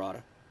non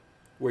grata,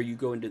 where you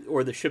go into,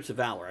 or the Ships of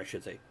Valor, I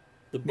should say,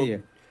 the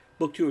book,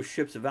 book 2 of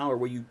Ships of Valor,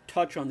 where you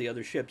touch on the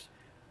other ships,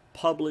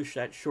 publish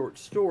that short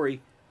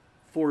story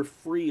for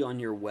free on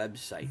your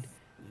website.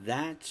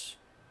 That's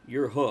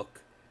your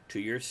hook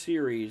to your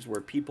series where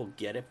people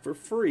get it for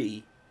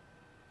free.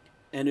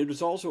 And it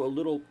is also a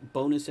little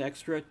bonus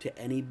extra to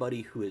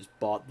anybody who has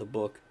bought the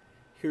book.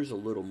 Here's a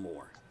little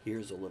more.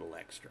 Here's a little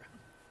extra.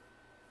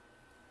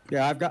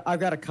 Yeah, I've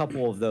got a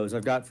couple of those.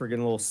 I've got friggin'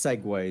 little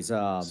segues.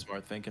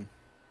 Smart thinking.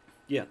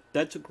 Yeah,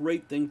 that's a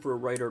great thing for a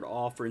writer to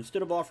offer.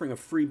 Instead of offering a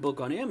free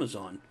book on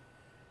Amazon,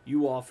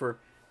 you offer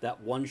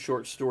that one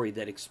short story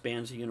that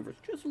expands the universe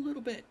just a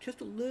little bit,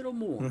 just a little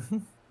more.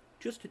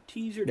 Just a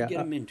teaser to get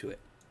them into it.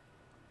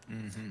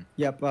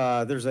 Yep,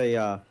 there's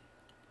a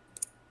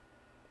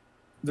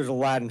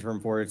Latin term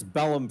for it. It's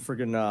bellum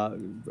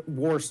friggin'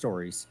 war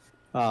stories.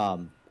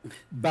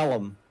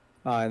 Bellum,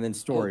 and then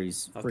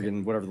stories,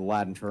 friggin' whatever the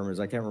Latin term is.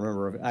 I can't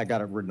remember. I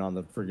got it written on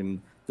the friggin'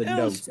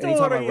 notes.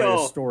 Anytime I write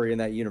a story in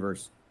that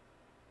universe.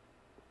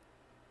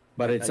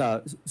 But it's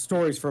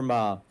stories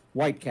from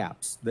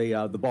Whitecaps,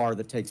 the bar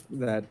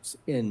that's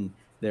in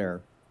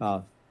there.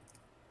 But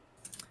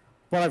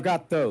I've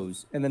got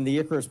those, and then the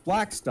Icarus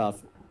Black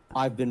stuff.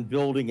 I've been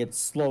building it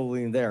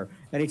slowly in there.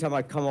 Anytime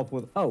I come up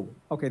with,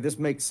 this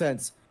makes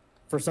sense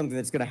for something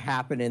that's going to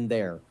happen in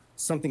there.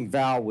 Something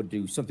Val would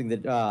do, something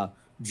that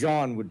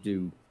John would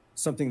do,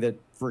 something that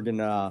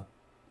friggin'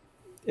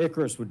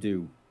 Icarus would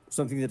do,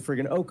 something that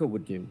friggin' Oka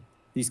would do.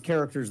 These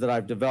characters that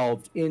I've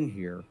developed in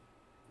here,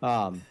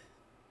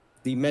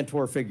 the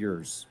mentor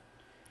figures,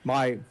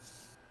 my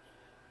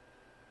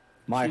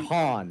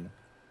Han,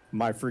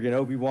 my friggin'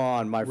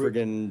 Obi-Wan, my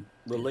friggin'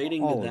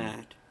 relating to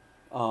that.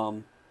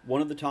 One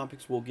of the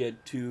topics we'll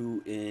get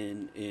to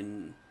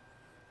in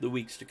the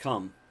weeks to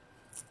come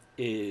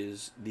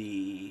is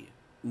the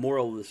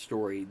moral of the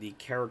story, the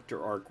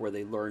character arc where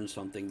they learn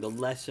something, the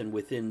lesson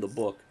within the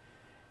book.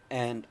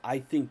 And I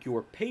think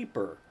your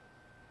paper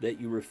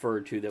that you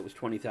referred to that was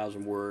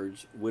 20,000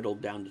 words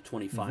whittled down to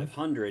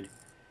 2,500,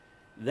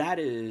 that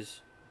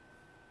is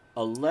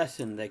a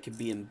lesson that can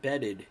be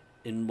embedded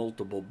in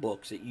multiple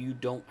books, that you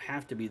don't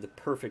have to be the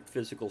perfect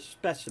physical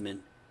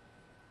specimen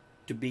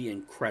to be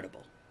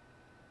incredible.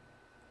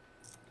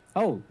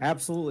 Oh,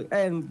 absolutely.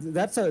 And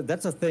that's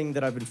a thing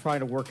that I've been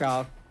trying to work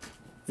out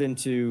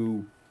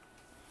into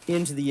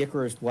the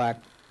Icarus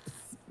Black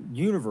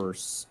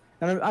universe.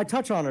 And I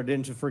touch on it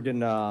into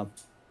friggin'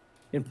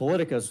 in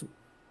Politicus.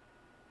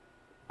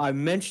 I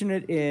mention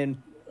it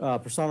in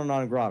Persona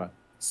non grata.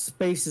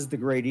 Space is the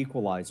great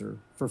equalizer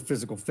for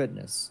physical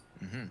fitness.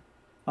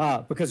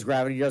 Because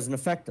gravity doesn't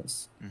affect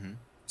us.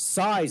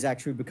 Size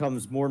actually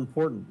becomes more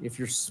important. If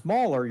you're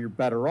smaller, you're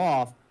better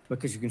off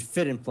because you can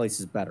fit in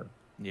places better.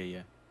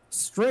 Yeah.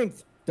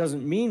 Strength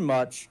doesn't mean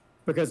much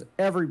because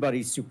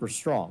everybody's super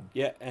strong.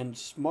 Yeah, and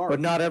smart.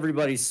 But not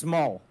everybody's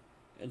small.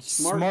 And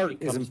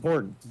smart is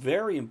important.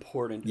 Very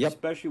important, Yep.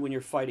 especially when you're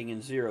fighting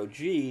in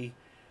 0G,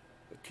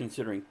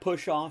 considering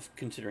push-off,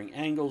 considering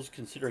angles,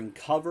 considering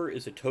cover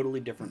is a totally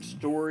different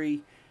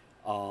story.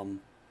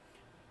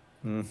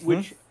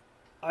 Which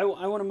I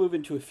want to move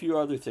into a few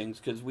other things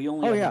because we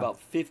only have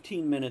about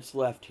 15 minutes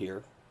left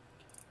here.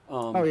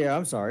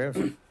 I'm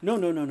sorry.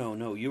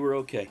 No, you were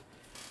okay.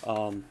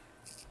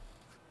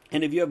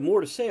 And if you have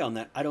more to say on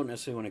that, I don't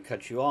necessarily want to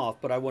cut you off,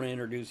 but I want to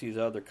introduce these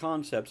other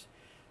concepts.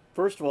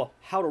 First of all,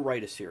 how to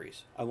write a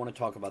series. I want to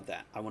talk about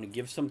that. I want to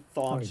give some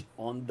thoughts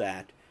on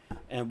that.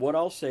 And what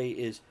I'll say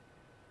is,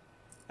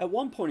 at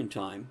one point in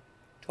time,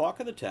 Talk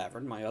of the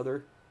Tavern, my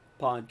other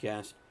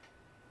podcast,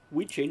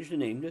 we changed the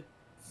name to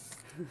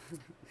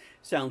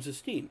Sounds of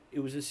Steam.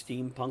 It was a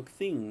steampunk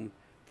theme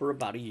for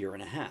about a year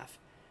and a half.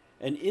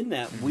 And in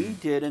that, we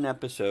did an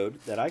episode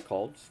that I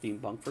called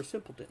Steampunk for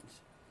Simpletons.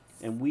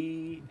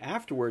 And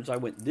afterwards, I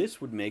went,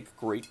 this would make a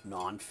great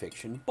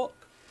nonfiction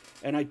book.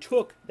 And I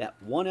took that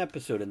one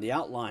episode and the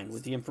outline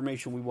with the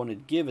information we wanted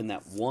to give in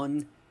that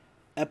one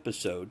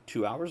episode,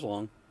 2 hours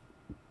long,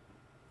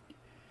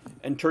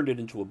 and turned it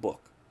into a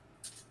book.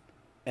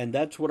 And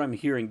that's what I'm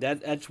hearing.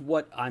 That's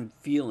what I'm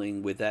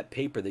feeling with that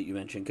paper that you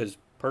mentioned. Because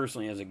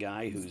personally, as a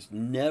guy who's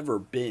never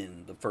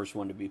been the first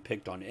one to be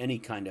picked on any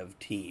kind of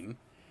team,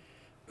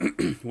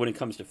 when it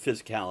comes to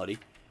physicality,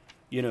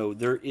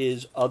 there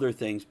is other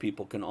things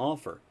people can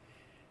offer.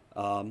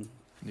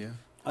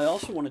 I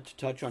also wanted to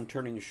touch on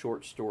turning a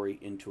short story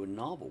into a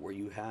novel where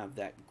you have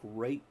that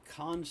great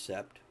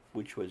concept,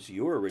 which was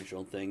your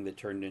original thing that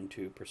turned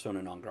into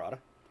Persona non grata,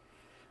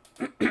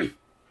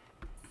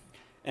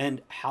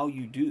 and how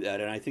you do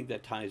that. And I think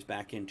that ties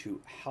back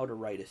into how to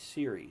write a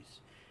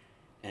series.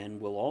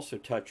 And we'll also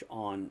touch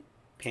on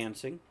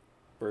pantsing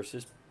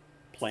versus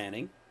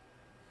planning.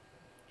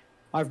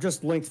 I've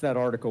just linked that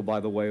article, by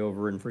the way,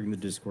 over in the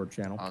Discord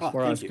channel.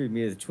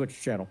 The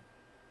Twitch channel.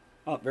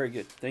 Oh, very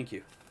good. Thank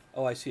you.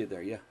 Oh, I see it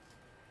there, yeah.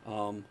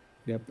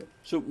 Yep.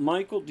 So,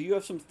 Michael, do you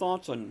have some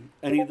thoughts on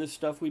any of this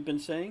stuff we've been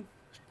saying?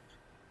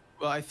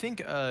 Well, I think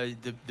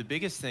the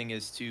biggest thing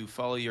is to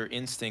follow your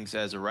instincts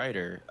as a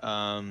writer.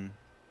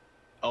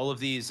 All of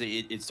these,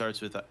 it starts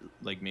with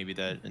like maybe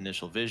that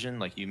initial vision,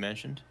 like you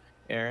mentioned,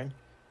 Aaron.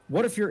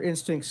 What if your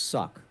instincts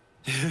suck?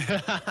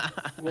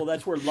 Well,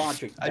 that's where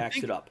logic backs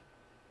it up.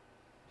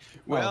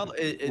 Well,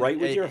 write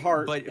with your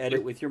heart,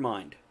 edit with your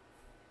mind.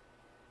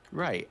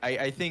 Right.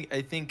 I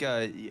think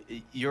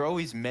you're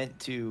always meant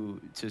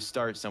to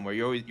start somewhere.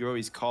 You're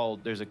always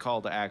called. There's a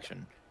call to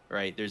action,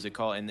 right? There's a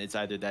call, and it's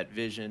either that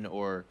vision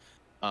or,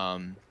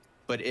 and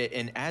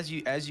as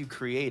you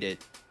create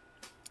it,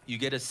 you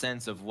get a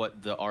sense of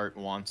what the art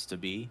wants to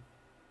be,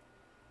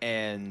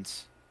 and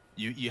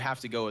you have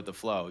to go with the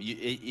flow.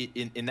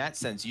 In that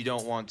sense, you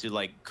don't want to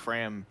like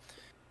cram,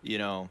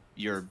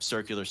 your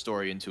circular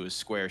story into a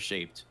square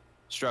shaped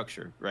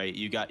structure, right?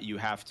 You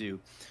have to,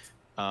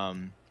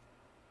 and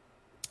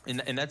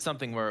that's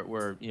something where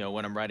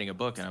when I'm writing a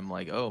book and I'm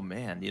like, oh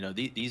man,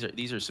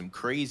 these are some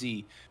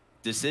crazy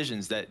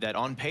decisions that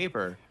on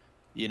paper,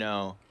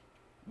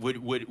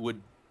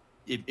 would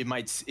it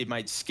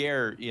might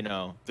scare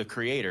the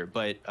creator,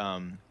 but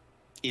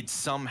it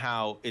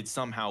somehow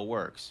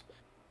works.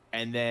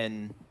 And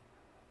then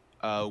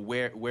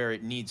where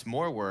it needs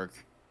more work,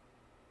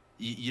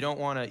 you don't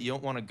want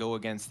to go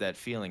against that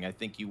feeling. I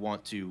think you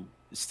want to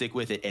stick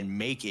with it and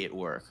make it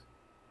work.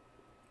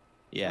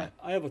 Yeah.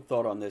 I have a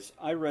thought on this.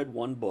 I read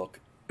one book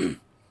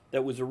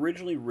that was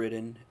originally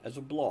written as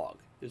a blog.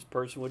 This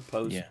person would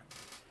post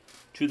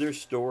to their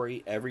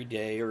story every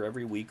day or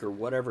every week or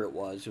whatever it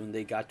was. When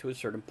they got to a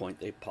certain point,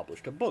 they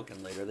published a book,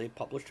 and later they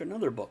published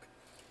another book.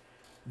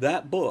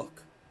 That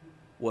book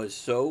was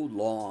so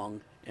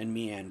long and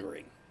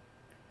meandering.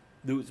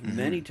 There was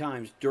many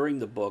times during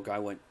the book I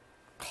went,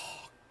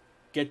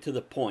 get to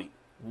the point.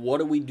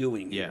 What are we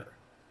doing here?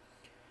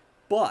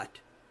 But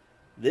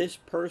this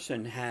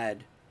person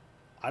had,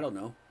 I don't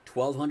know,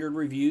 1,200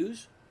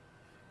 reviews,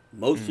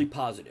 mostly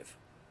positive.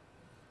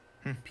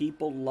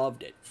 People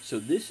loved it. So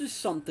this is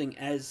something,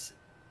 as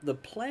the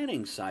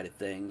planning side of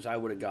things, I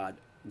would have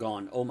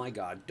gone, oh my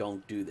God,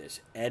 don't do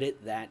this.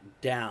 Edit that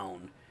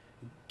down.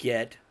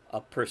 Get a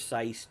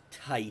precise,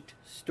 tight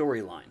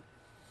storyline.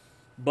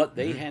 But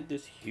they had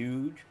this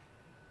huge,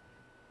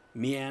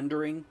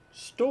 meandering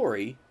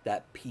story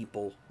that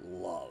people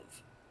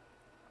love.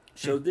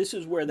 So this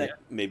is where that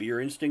maybe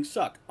your instincts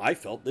suck. I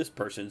felt this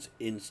person's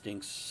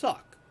instincts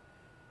suck.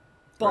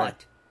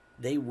 But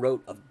they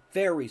wrote a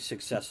very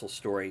successful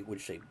story,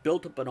 which they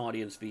built up an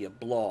audience via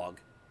blog,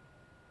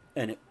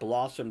 and it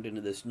blossomed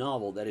into this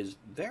novel that is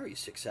very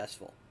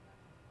successful.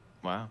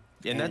 Wow.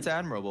 And that's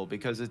admirable,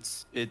 because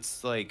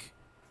it's like,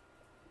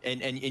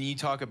 and you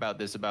talk about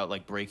this, about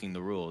like breaking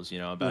the rules, you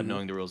know, about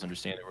knowing the rules,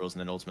 understanding the rules, and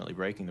then ultimately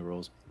breaking the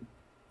rules.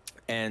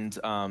 And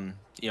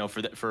you know,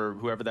 for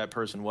whoever that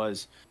person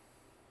was,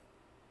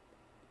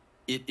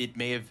 it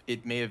may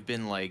have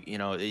been like, you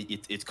know,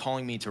 it's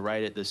calling me to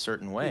write it this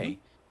certain way,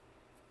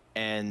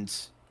 and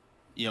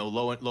you know,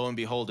 lo and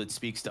behold, it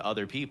speaks to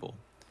other people.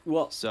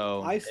 Well,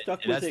 so I stuck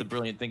with that's it. the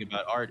brilliant thing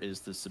about art,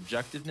 is the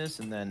subjectiveness,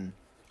 and then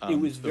it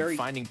was very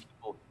finding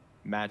people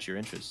match your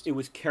interests. It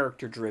was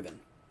character driven,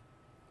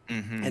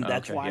 and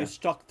that's why I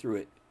stuck through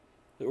it,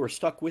 or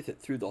stuck with it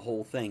through the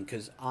whole thing,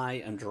 because I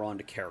am drawn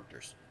to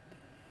characters.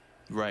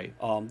 Right.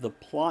 The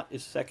plot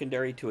is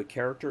secondary to a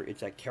character.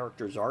 It's that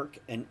character's arc,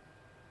 and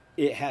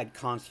it had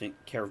constant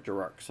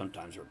character arcs,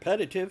 sometimes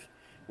repetitive,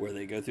 where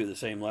they go through the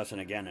same lesson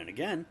again and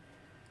again.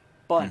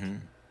 But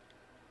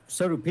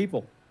so do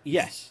people.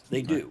 Yes,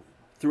 they do.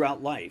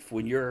 Throughout life,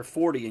 when you're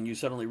 40 and you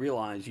suddenly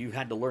realize you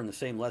had to learn the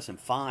same lesson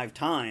 5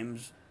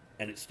 times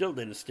and it still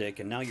didn't stick,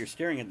 and now you're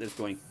staring at this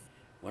going,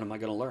 what am I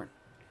going to learn?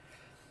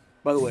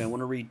 By the way, I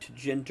want to read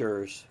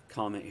Tajinter's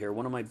comment here.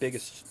 One of my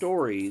biggest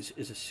stories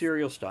is a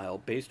serial style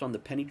based on the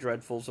Penny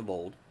Dreadfuls of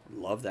old.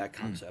 Love that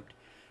concept.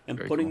 And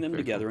Very putting cool, them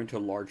very together cool. into a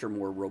larger,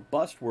 more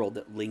robust world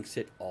that links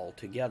it all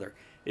together.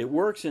 It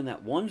works in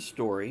that one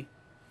story,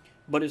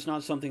 but it's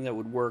not something that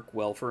would work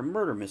well for a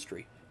murder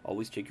mystery.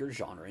 Always take your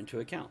genre into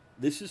account.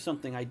 This is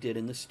something I did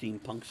in the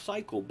Steampunk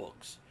Cycle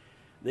books.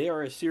 They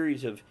are a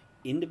series of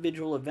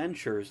individual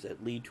adventures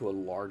that lead to a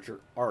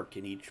larger arc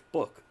in each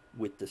book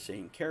with the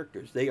same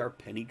characters. They are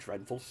Penny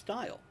Dreadful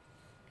style.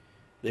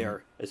 They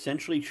are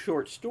essentially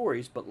short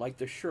stories, but like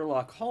the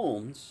Sherlock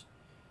Holmes,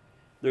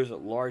 there's a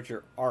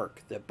larger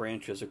arc that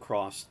branches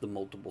across the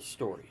multiple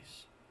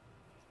stories.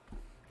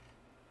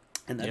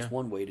 And that's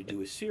one way to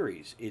do a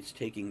series. It's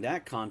taking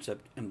that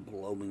concept and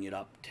blowing it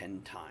up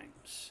 10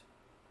 times.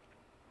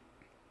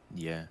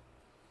 Yeah.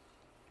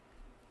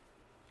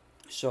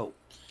 So,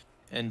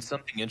 and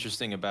something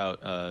interesting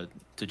about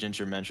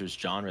Tajinter Mentor's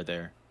genre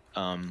there,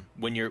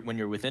 when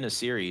you're within a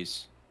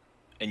series,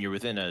 and you're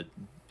within a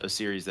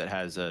series that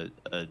has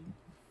that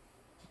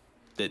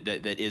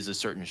is a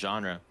certain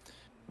genre,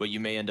 what you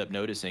may end up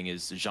noticing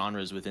is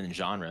genres within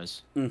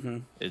genres.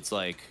 It's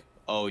like,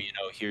 oh, you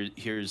know,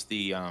 here's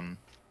the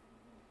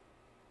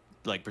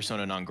like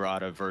persona non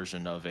grata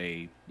version of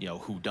a, you know,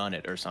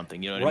 whodunit or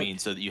something, you know what I mean?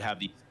 So that you have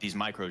these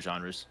micro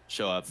genres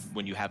show up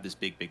when you have this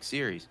big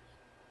series.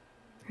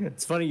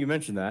 It's funny you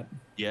mentioned that.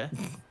 Yeah.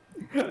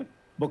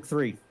 Book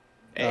 3.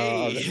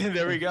 Hey,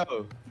 there we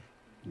go.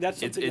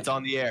 that's It's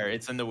on the air.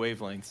 It's in the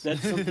wavelengths.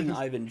 That's something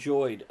I've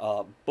enjoyed.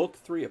 Book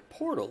 3 of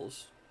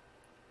Portals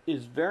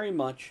is very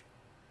much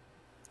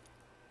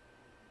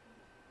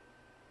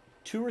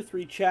 2 or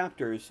 3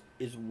 chapters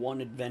is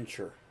one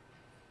adventure,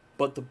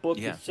 but the book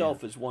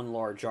itself is one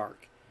large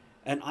arc.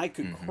 And I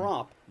could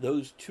crop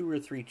those 2 or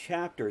 3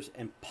 chapters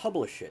and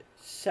publish it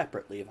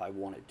separately if I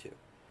wanted to.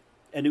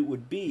 And it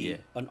would be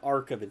an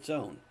arc of its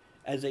own,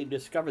 as they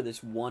discover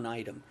this one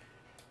item,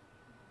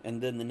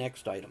 and then the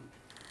next item.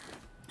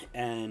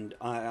 And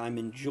I'm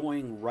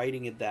enjoying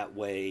writing it that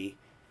way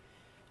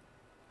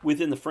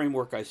within the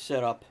framework I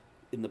set up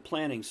in the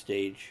planning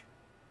stage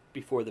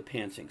before the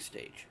pantsing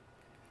stage.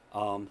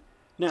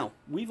 Now,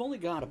 we've only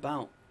got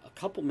about a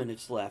couple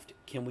minutes left.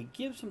 Can we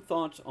give some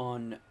thoughts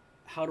on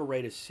how to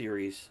write a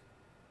series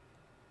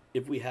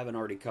if we haven't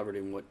already covered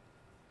in what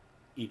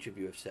each of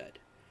you have said?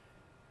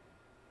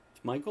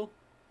 Michael?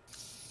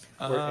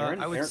 Or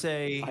Aaron? I would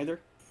say either.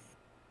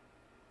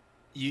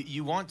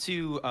 You want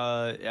to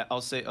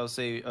I'll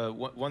say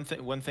one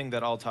thing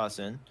that I'll toss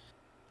in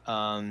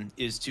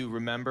is to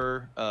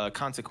remember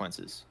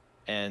consequences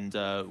and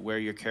where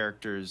your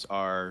characters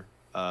are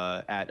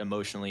at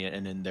emotionally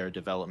and in their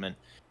development,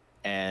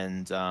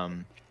 and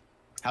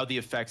how the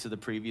effects of the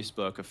previous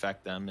book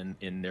affect them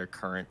in their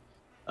current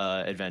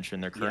adventure,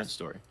 in their current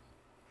story.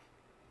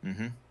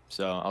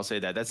 So I'll say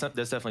that's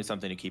definitely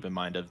something to keep in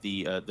mind, of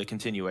the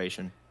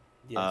continuation,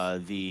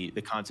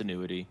 the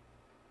continuity.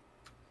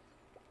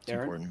 It's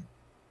important.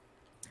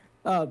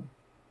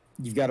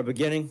 You've got a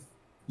beginning,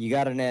 you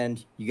got an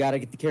end, you got to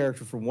get the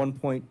character from one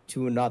point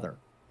to another.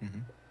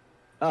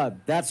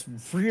 That's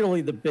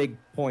really the big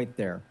point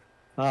there.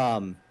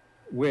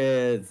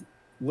 With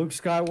Luke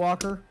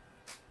Skywalker,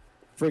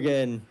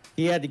 friggin',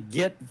 he had to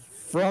get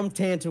from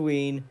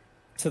Tatooine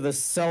to the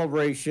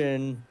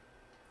celebration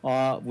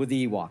with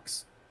the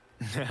Ewoks.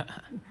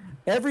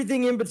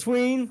 Everything in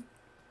between,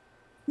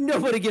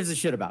 nobody gives a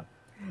shit about.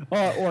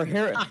 Or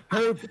Harry,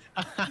 really,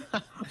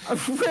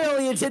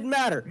 it didn't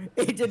matter.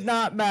 It did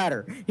not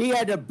matter. He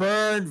had to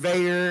burn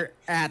Vader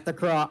at the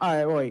cross.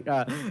 Or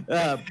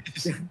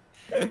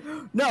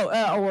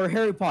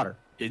Harry Potter.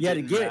 It Yeah,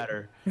 to didn't get-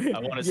 matter. I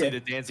want to see the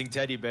dancing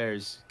teddy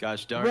bears.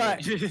 Gosh darn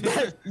Right.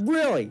 it.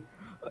 Really.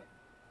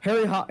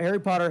 Harry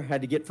Potter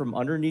had to get from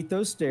underneath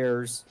those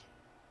stairs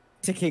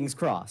to King's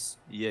Cross.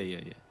 Yeah.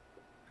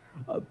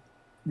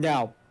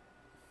 Now,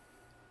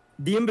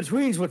 the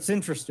in-between's what's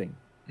interesting.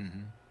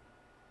 Mm-hmm.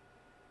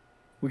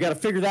 We got to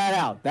figure that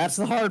out. That's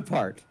the hard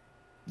part.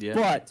 Yeah.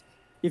 But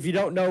if you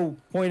don't know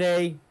point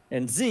A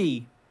and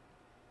Z,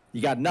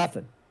 you got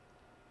nothing.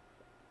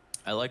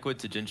 I like what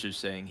Tajintra's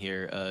saying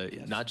here.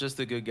 Not just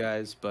the good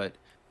guys, but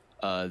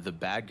the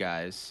bad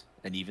guys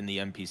and even the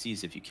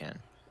NPCs if you can.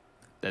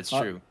 That's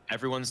true.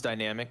 Everyone's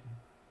dynamic.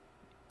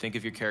 Think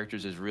of your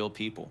characters as real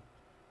people.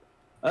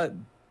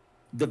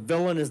 The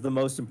villain is the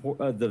most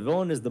important. The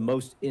villain is the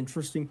most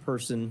interesting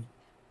person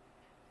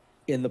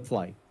in the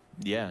play.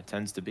 Yeah, it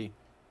tends to be.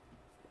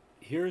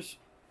 Here's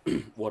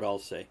what I'll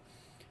say,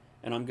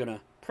 and I'm gonna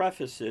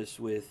preface this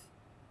with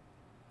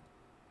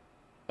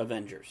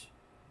Avengers,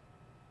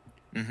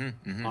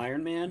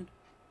 Iron Man,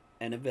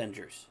 and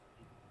Avengers.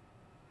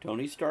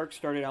 Tony Stark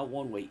started out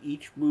one way.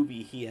 Each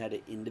movie he had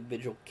an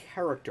individual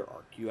character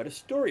arc. You had a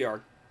story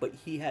arc, but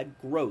he had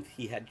growth.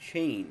 He had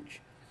change,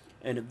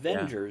 and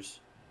Avengers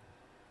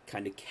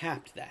kind of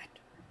capped that.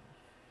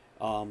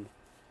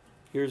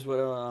 Here's what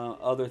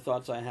other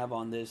thoughts I have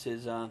on this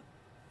is,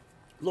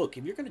 look,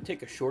 if you're going to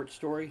take a short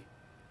story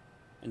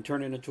and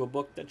turn it into a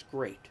book, that's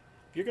great.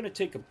 If you're going to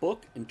take a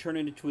book and turn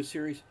it into a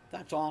series,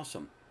 that's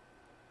awesome.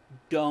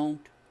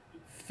 Don't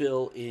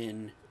fill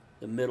in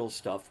the middle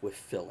stuff with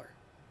filler.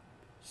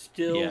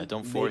 Still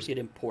don't make force it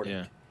important.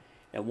 Yeah.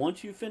 And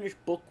once you finish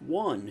book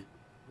one,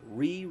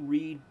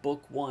 reread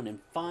book one and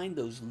find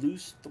those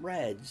loose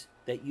threads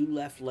that you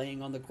left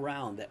laying on the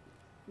ground that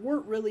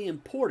weren't really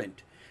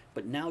important,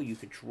 but now you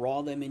could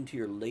draw them into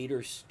your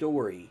later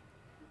story.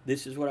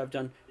 This is what I've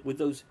done with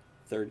those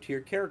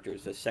third-tier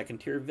characters, the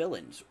second-tier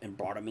villains, and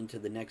brought them into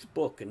the next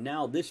book. And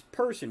now this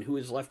person who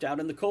is left out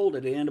in the cold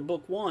at the end of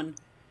book one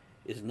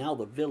is now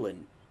the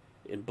villain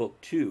in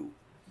book two.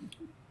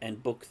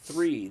 And book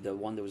three, the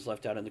one that was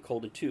left out in the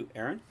cold in two.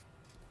 Aaron?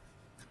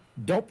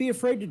 Don't be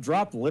afraid to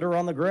drop litter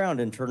on the ground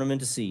and turn them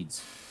into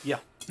seeds. Yeah.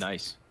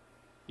 Nice.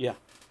 Yeah.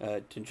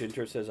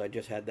 Tinjinter says, I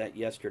just had that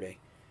yesterday.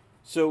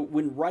 So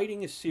when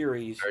writing a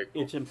series,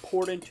 it's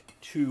important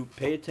to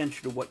pay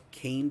attention to what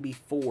came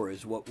before,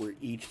 is what we're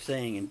each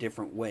saying in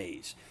different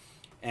ways.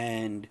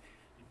 And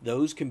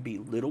those can be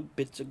little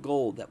bits of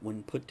gold that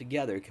when put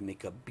together can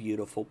make a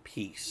beautiful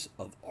piece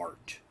of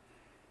art.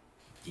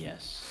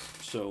 Yes.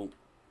 So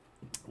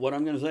what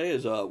I'm going to say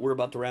is we're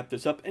about to wrap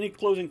this up. Any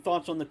closing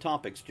thoughts on the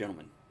topics,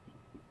 gentlemen?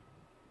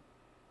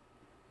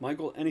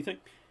 Michael, anything?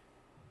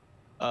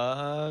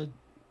 No.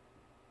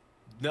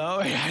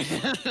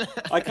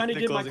 I kind of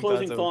did my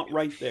closing thought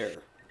right there.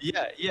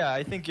 Yeah.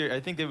 I think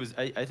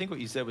what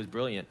you said was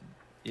brilliant.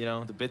 You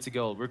know, the bits of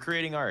gold. We're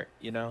creating art.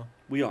 You know,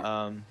 We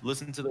are.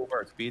 Listen to the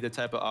work. Be the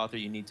type of author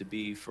you need to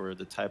be for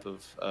the type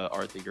of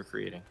art that you're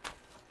creating.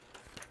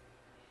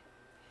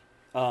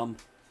 Now,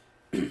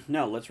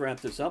 let's wrap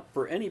this up.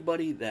 For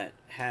anybody that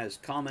has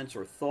comments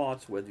or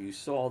thoughts, whether you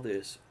saw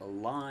this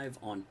live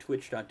on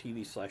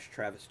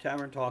twitch.tv/Travis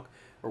Tavern Talk,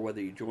 or whether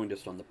you joined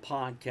us on the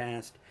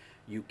podcast,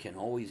 you can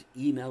always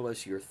email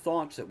us your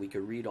thoughts that we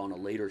could read on a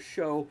later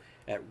show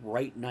at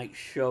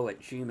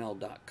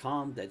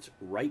rightnightshow@gmail.com. That's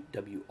right,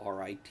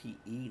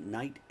 W-R-I-T-E,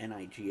 night,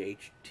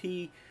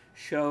 N-I-G-H-T,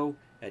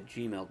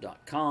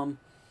 show@gmail.com.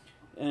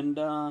 And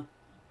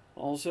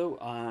also,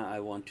 I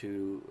want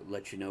to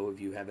let you know if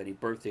you have any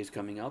birthdays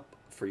coming up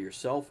for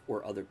yourself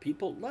or other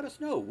people, let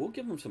us know. We'll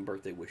give them some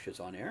birthday wishes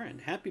on air.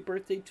 And happy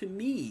birthday to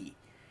me,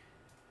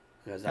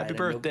 because Happy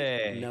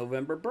birthday.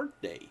 November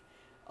birthday.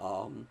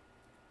 Other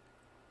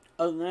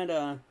than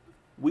that,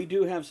 we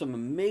do have some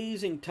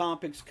amazing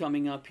topics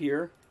coming up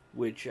here,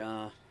 which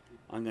I'm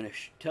going to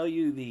tell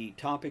you the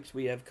topics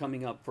we have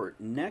coming up for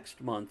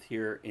next month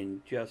here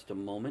in just a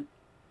moment.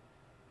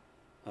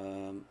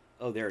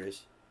 Oh, there it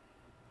is.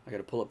 I got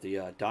to pull up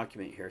the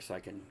document here so I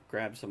can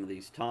grab some of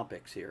these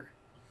topics here.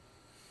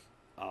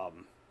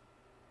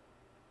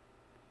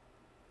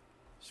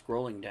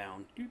 Scrolling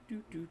down. I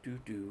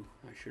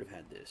should have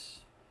had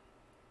this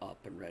up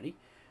and ready.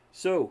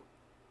 So,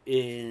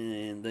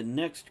 in the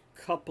next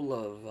couple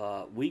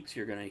of weeks,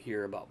 you're going to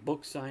hear about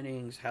book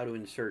signings, how to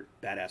insert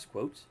badass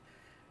quotes,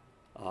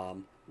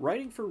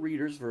 writing for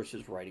readers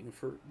versus writing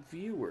for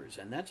viewers.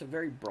 And that's a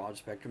very broad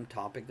spectrum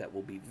topic that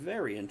will be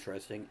very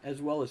interesting,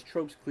 as well as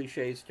tropes,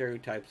 cliches,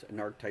 stereotypes, and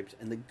archetypes,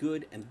 and the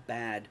good and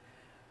bad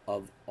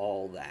of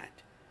all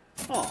that.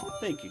 Oh,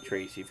 thank you,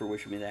 Tracy, for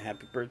wishing me that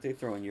happy birthday,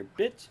 throwing your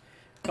bits.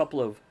 A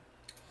couple of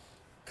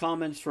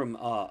comments from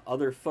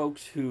other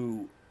folks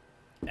who,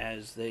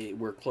 as they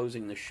were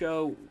closing the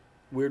show,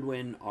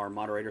 Weirdwin, our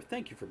moderator,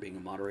 thank you for being a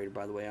moderator,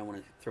 by the way. I want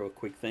to throw a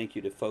quick thank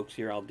you to folks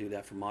here. I'll do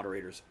that for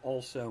moderators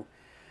also.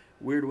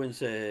 Weirdwin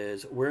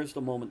says, where's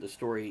the moment the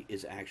story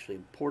is actually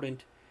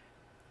important?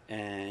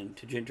 And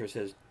Tajintra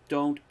says,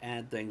 don't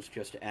add things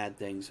just to add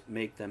things.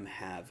 Make them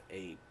have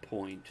a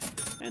point.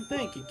 And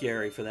thank you,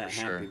 Gary, for that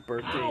happy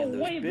birthday and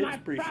those bits.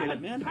 Appreciate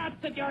it, man.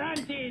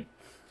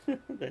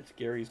 That's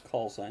Gary's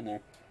call sign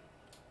there.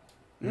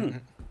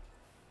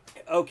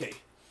 Okay.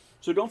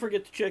 So don't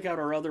forget to check out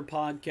our other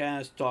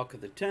podcast, Talk of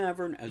the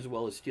Tavern, as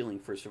well as Stealing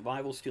for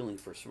Survival. Stealing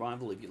for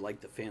Survival, if you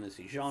like the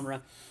fantasy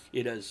genre.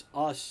 It is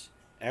us,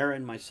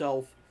 Aaron,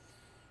 myself,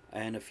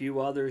 and a few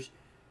others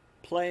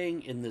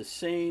playing in the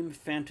same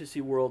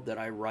fantasy world that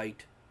I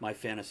write my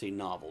fantasy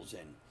novels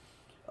in.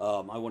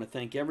 I want to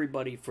thank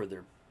everybody for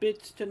their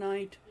bits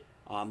tonight.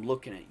 I'm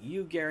looking at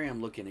you, Gary.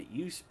 I'm looking at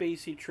you,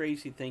 Spacey,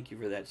 Tracy. Thank you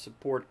for that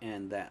support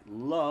and that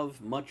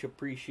love. Much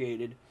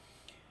appreciated.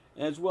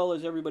 As well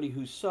as everybody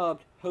who subbed,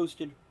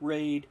 hosted,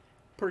 raid,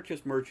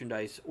 purchased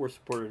merchandise, or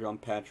supported on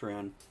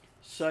Patreon,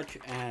 such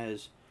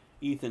as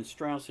Ethan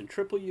Strauss and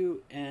Triple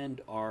U,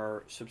 and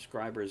our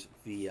subscribers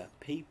via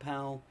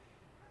PayPal,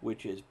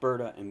 which is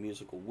Berta and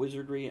Musical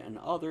Wizardry, and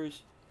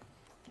others.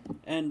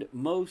 And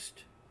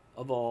most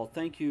of all,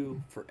 thank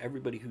you for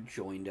everybody who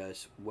joined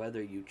us,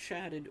 whether you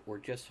chatted or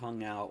just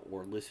hung out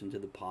or listened to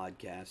the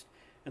podcast.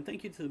 And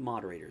thank you to the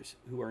moderators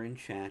who are in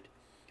chat,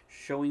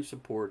 showing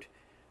support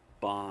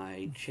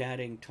by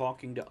chatting,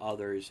 talking to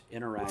others,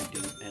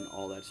 interacting, and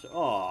all that stuff.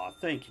 Aw,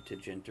 thank you to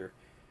Jinter.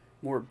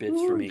 More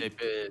bits for me.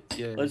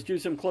 Yeah. Let's do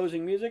some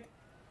closing music.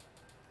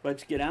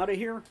 Let's get out of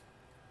here.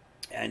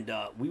 And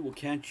we will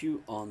catch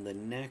you on the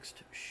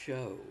next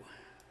show.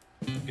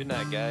 Good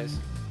night, guys.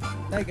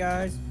 Hey,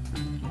 guys.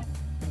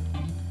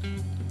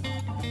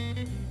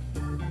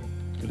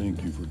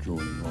 Thank you for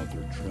joining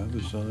author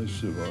Travis I.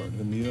 Sivart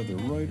and the other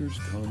writers,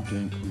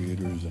 content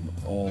creators, and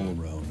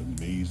all-around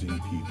amazing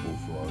people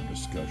for our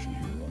discussion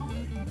here on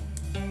Write.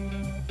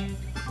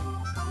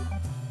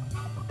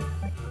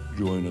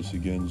 Join us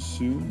again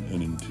soon,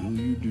 and until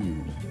you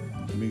do,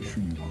 make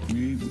sure you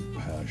create with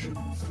passion,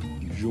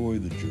 enjoy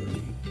the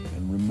journey,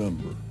 and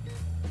remember,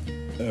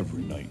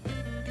 every night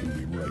can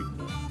be right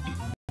enough.